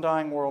lost and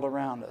dying world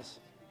around us.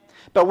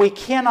 But we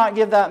cannot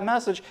give that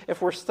message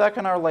if we're stuck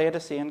in our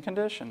Laodicean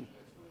condition.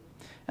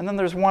 And then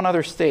there's one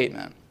other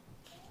statement.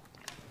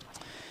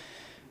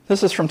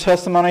 This is from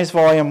Testimonies,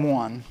 Volume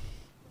 1,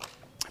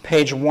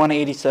 page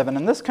 187,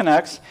 and this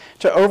connects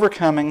to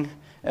overcoming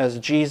as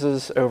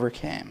Jesus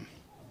overcame.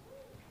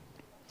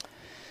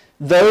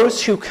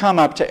 Those who come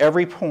up to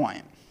every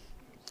point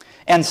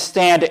and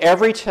stand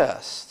every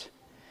test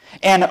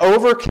and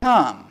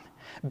overcome,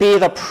 be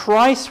the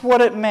price what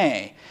it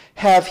may,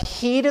 have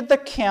heeded the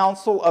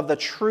counsel of the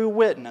true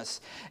witness,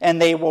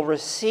 and they will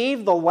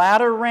receive the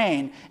latter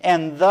rain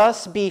and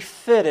thus be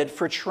fitted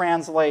for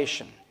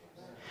translation.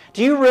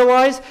 Do you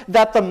realize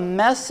that the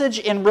message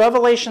in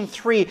Revelation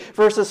 3,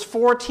 verses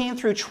 14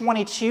 through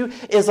 22,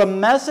 is a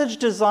message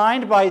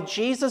designed by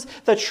Jesus,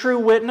 the true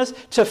witness,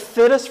 to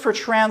fit us for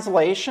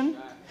translation?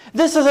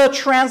 This is a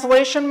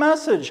translation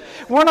message.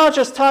 We're not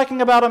just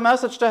talking about a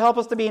message to help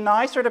us to be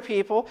nicer to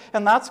people,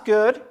 and that's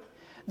good.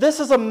 This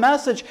is a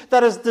message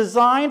that is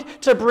designed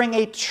to bring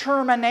a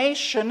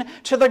termination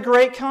to the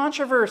great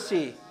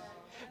controversy,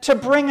 to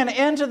bring an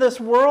end to this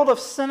world of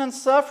sin and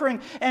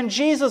suffering. And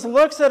Jesus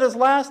looks at His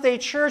last day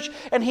church,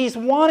 and He's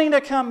wanting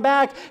to come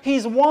back.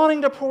 He's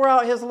wanting to pour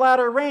out His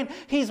latter rain.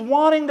 He's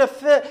wanting to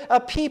fit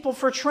a people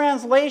for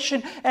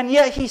translation, and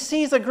yet He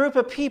sees a group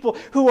of people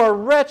who are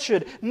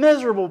wretched,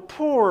 miserable,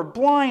 poor,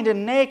 blind,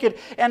 and naked.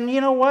 And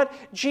you know what?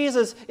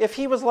 Jesus, if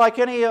He was like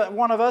any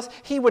one of us,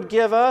 He would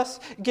give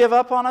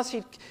up on us.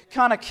 He'd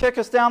kind of kick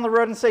us down the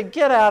road and say,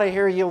 "Get out of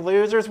here, you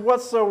losers.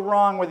 What's so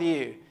wrong with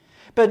you?"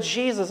 But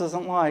Jesus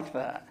isn't like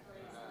that.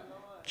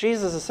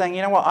 Jesus is saying,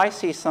 you know what? I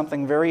see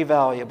something very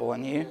valuable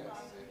in you.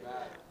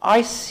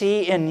 I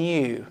see in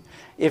you,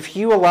 if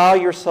you allow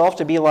yourself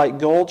to be like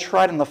gold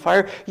tried in the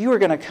fire, you are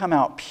going to come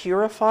out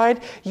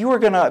purified. You are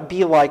going to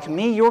be like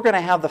me. You're going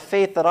to have the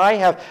faith that I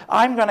have.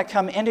 I'm going to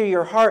come into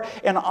your heart,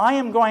 and I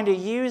am going to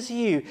use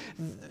you,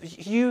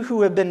 you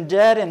who have been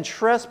dead in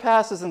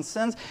trespasses and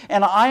sins,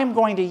 and I am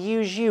going to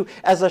use you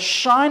as a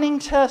shining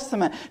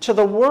testament to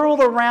the world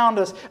around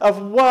us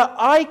of what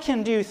I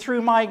can do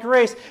through my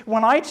grace.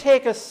 When I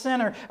take a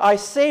sinner, I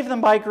save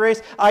them by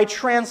grace. I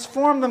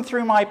transform them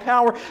through my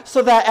power,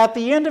 so that at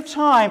the end of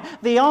time,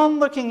 the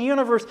onlooking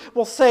universe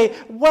will say,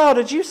 "Wow,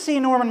 did you see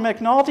Norman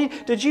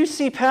McNulty? Did you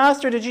see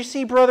Pastor? Did you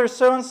see brother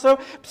so-and-so,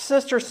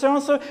 sister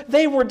so-and-so?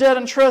 They were dead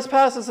in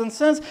trespasses and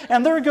sins,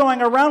 and they're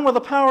going around with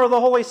the power of the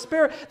Holy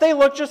Spirit. They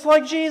look just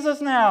like Jesus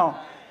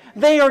now."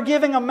 They are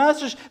giving a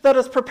message that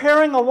is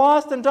preparing a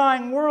lost and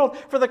dying world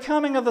for the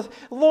coming of the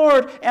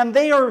Lord, and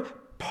they are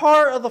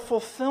part of the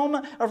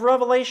fulfillment of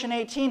Revelation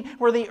 18,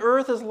 where the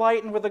earth is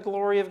lightened with the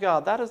glory of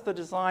God. That is the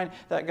design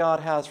that God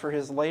has for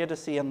His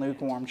Laodicean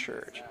lukewarm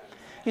church.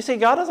 You see,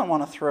 God doesn't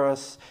want to throw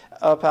us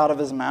up out of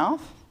His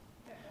mouth.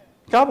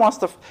 God wants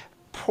to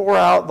pour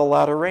out the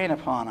latter rain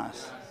upon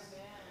us.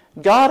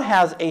 God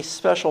has a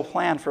special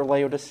plan for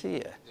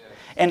Laodicea.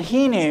 And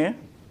He knew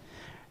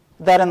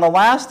that in the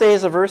last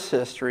days of Earth's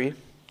history,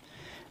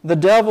 the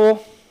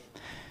devil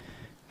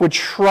would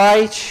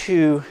try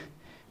to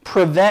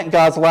prevent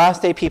God's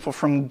last day people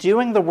from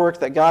doing the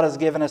work that God has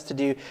given us to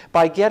do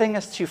by getting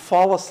us to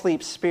fall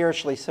asleep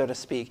spiritually, so to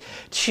speak,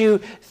 to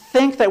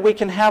think that we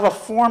can have a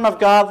form of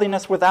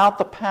godliness without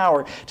the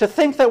power, to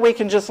think that we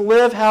can just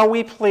live how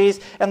we please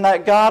and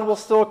that God will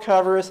still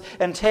cover us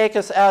and take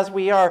us as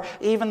we are,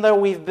 even though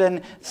we've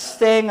been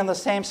staying in the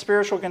same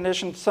spiritual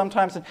condition,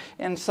 sometimes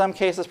in some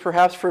cases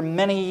perhaps for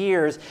many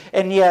years.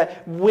 And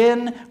yet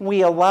when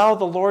we allow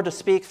the Lord to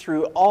speak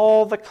through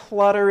all the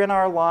clutter in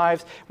our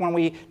lives, when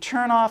we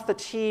turn off the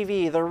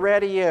TV, the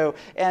radio,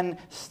 and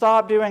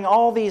stop doing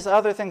all these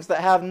other things that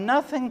have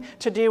nothing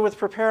to do with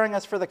preparing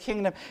us for the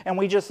kingdom, and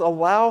we just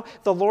allow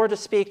the Lord to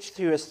speak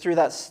to us through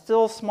that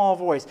still small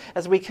voice.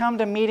 As we come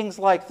to meetings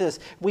like this,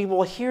 we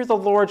will hear the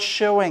Lord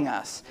showing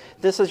us,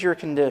 this is your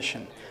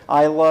condition.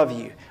 I love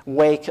you.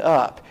 Wake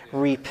up.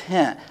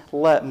 Repent.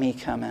 Let me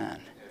come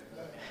in.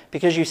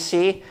 Because you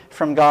see,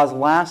 from God's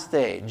last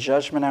day,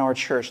 judgment hour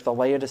church, the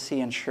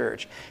Laodicean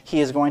church,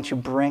 He is going to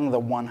bring the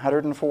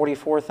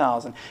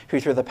 144,000 who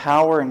through the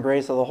power and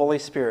grace of the Holy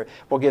Spirit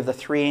will give the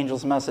three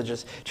angels'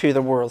 messages to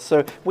the world.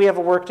 So we have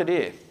a work to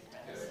do.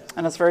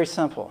 And it's very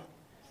simple.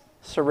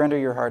 Surrender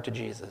your heart to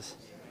Jesus.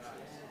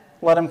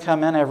 Let Him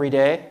come in every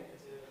day.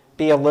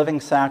 Be a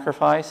living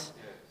sacrifice.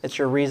 It's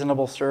your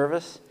reasonable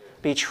service.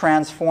 Be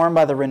transformed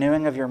by the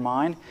renewing of your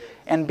mind.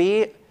 And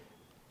be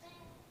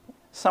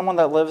someone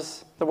that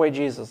lives the way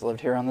Jesus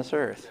lived here on this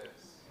earth.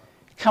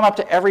 Come up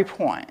to every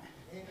point.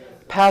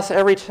 Pass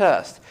every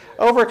test.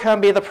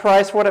 Overcome, be the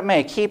price what it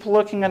may. Keep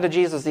looking unto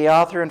Jesus, the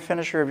author and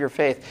finisher of your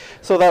faith,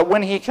 so that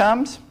when He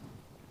comes,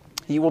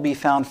 you will be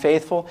found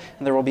faithful,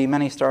 and there will be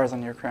many stars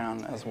on your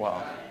crown as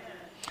well.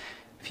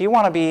 If you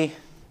want to be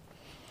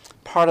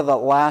part of that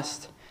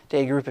last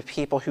day group of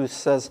people who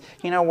says,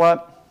 you know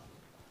what?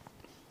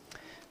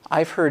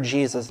 I've heard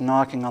Jesus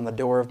knocking on the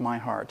door of my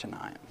heart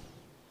tonight.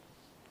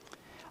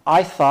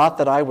 I thought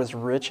that I was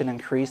rich and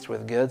increased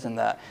with goods and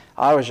that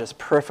I was just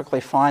perfectly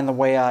fine the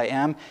way I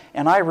am.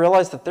 And I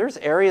realized that there's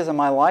areas in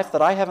my life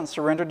that I haven't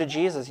surrendered to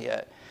Jesus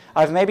yet.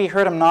 I've maybe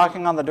heard Him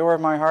knocking on the door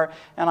of my heart,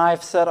 and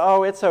I've said,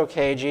 oh, it's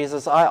okay,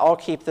 Jesus. I'll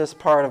keep this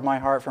part of my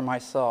heart for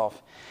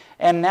myself.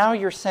 And now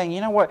you're saying, you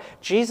know what?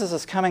 Jesus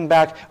is coming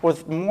back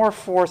with more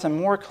force and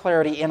more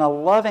clarity in a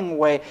loving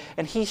way,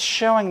 and He's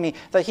showing me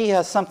that He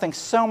has something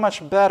so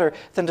much better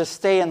than to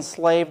stay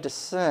enslaved to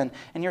sin.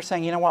 And you're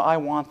saying, you know what? I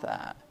want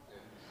that.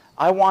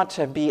 I want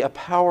to be a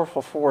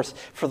powerful force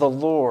for the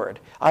Lord.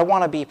 I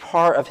want to be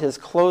part of His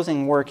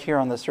closing work here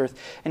on this earth.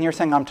 And you're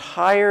saying, I'm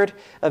tired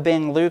of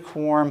being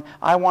lukewarm.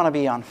 I want to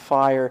be on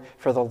fire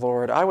for the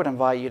Lord. I would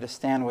invite you to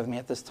stand with me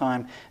at this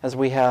time as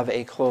we have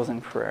a closing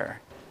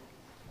prayer.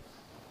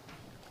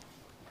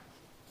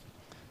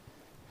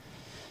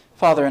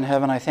 Father in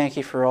heaven, I thank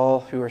you for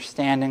all who are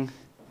standing.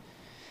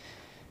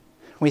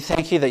 We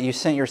thank you that you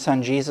sent your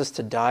Son Jesus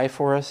to die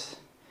for us,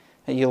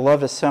 that you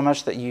loved us so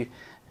much that you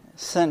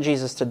sent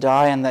Jesus to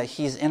die, and that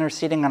he's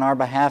interceding on our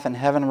behalf in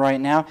heaven right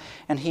now,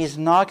 and he's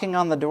knocking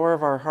on the door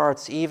of our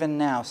hearts even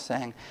now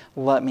saying,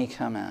 let me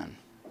come in.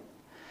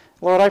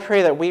 Lord, I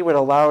pray that we would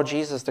allow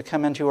Jesus to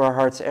come into our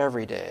hearts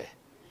every day,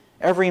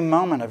 every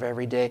moment of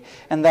every day,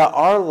 and that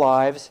our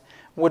lives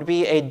would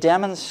be a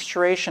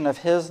demonstration of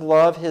his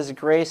love, his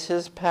grace,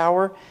 his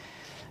power,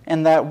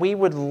 and that we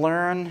would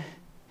learn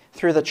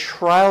through the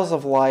trials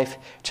of life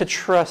to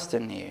trust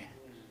in you.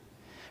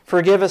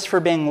 Forgive us for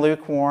being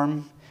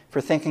lukewarm, for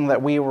thinking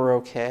that we were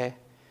okay.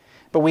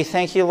 But we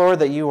thank you, Lord,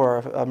 that you are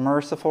a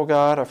merciful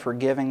God, a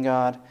forgiving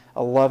God,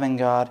 a loving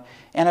God,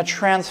 and a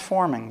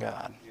transforming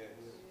God.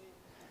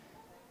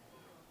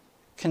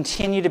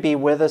 Continue to be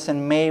with us,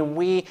 and may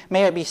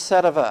it be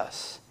said of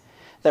us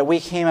that we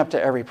came up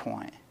to every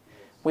point.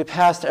 We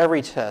passed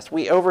every test.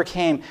 We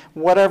overcame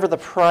whatever the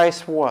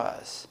price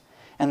was,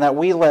 and that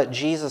we let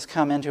Jesus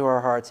come into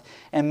our hearts.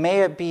 And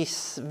may it be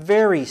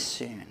very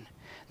soon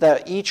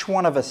that each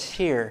one of us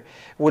here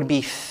would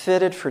be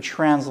fitted for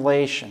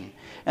translation,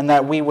 and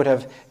that we would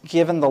have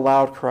given the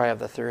loud cry of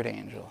the third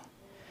angel.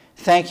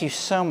 Thank you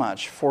so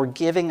much for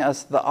giving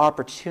us the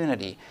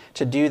opportunity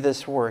to do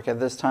this work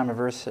at this time of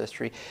Earth's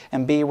history,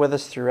 and be with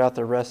us throughout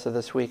the rest of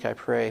this week, I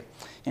pray,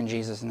 in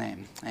Jesus'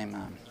 name.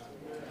 Amen.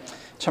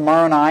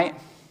 Tomorrow night,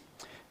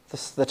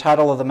 the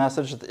title of the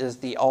message is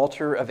The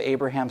Altar of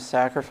Abraham's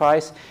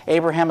Sacrifice.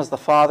 Abraham is the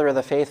father of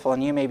the faithful,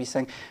 and you may be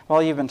saying,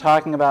 well, you've been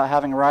talking about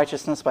having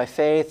righteousness by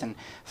faith and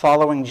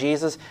following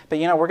Jesus, but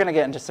we're going to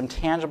get into some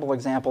tangible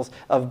examples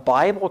of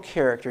Bible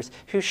characters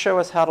who show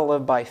us how to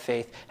live by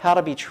faith, how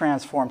to be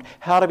transformed,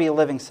 how to be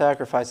living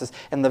sacrifices.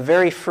 And the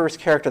very first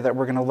character that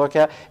we're going to look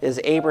at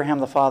is Abraham,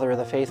 the father of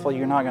the faithful.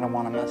 You're not going to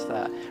want to miss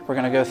that. We're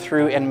going to go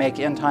through and make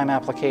end-time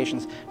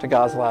applications to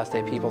God's last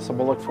day people. So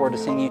we'll look forward to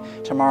seeing you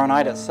tomorrow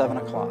night at 7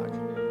 o'clock.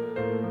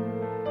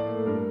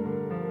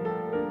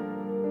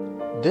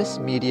 This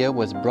media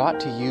was brought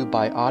to you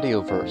by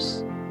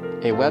AudioVerse,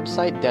 a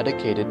website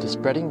dedicated to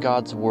spreading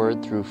God's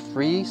Word through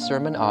free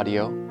sermon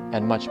audio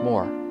and much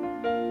more.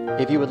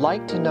 If you would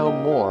like to know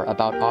more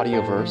about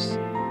AudioVerse,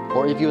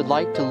 or if you would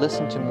like to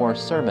listen to more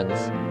sermons,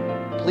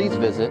 please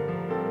visit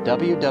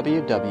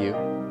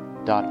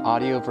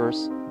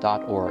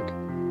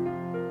www.audioverse.org.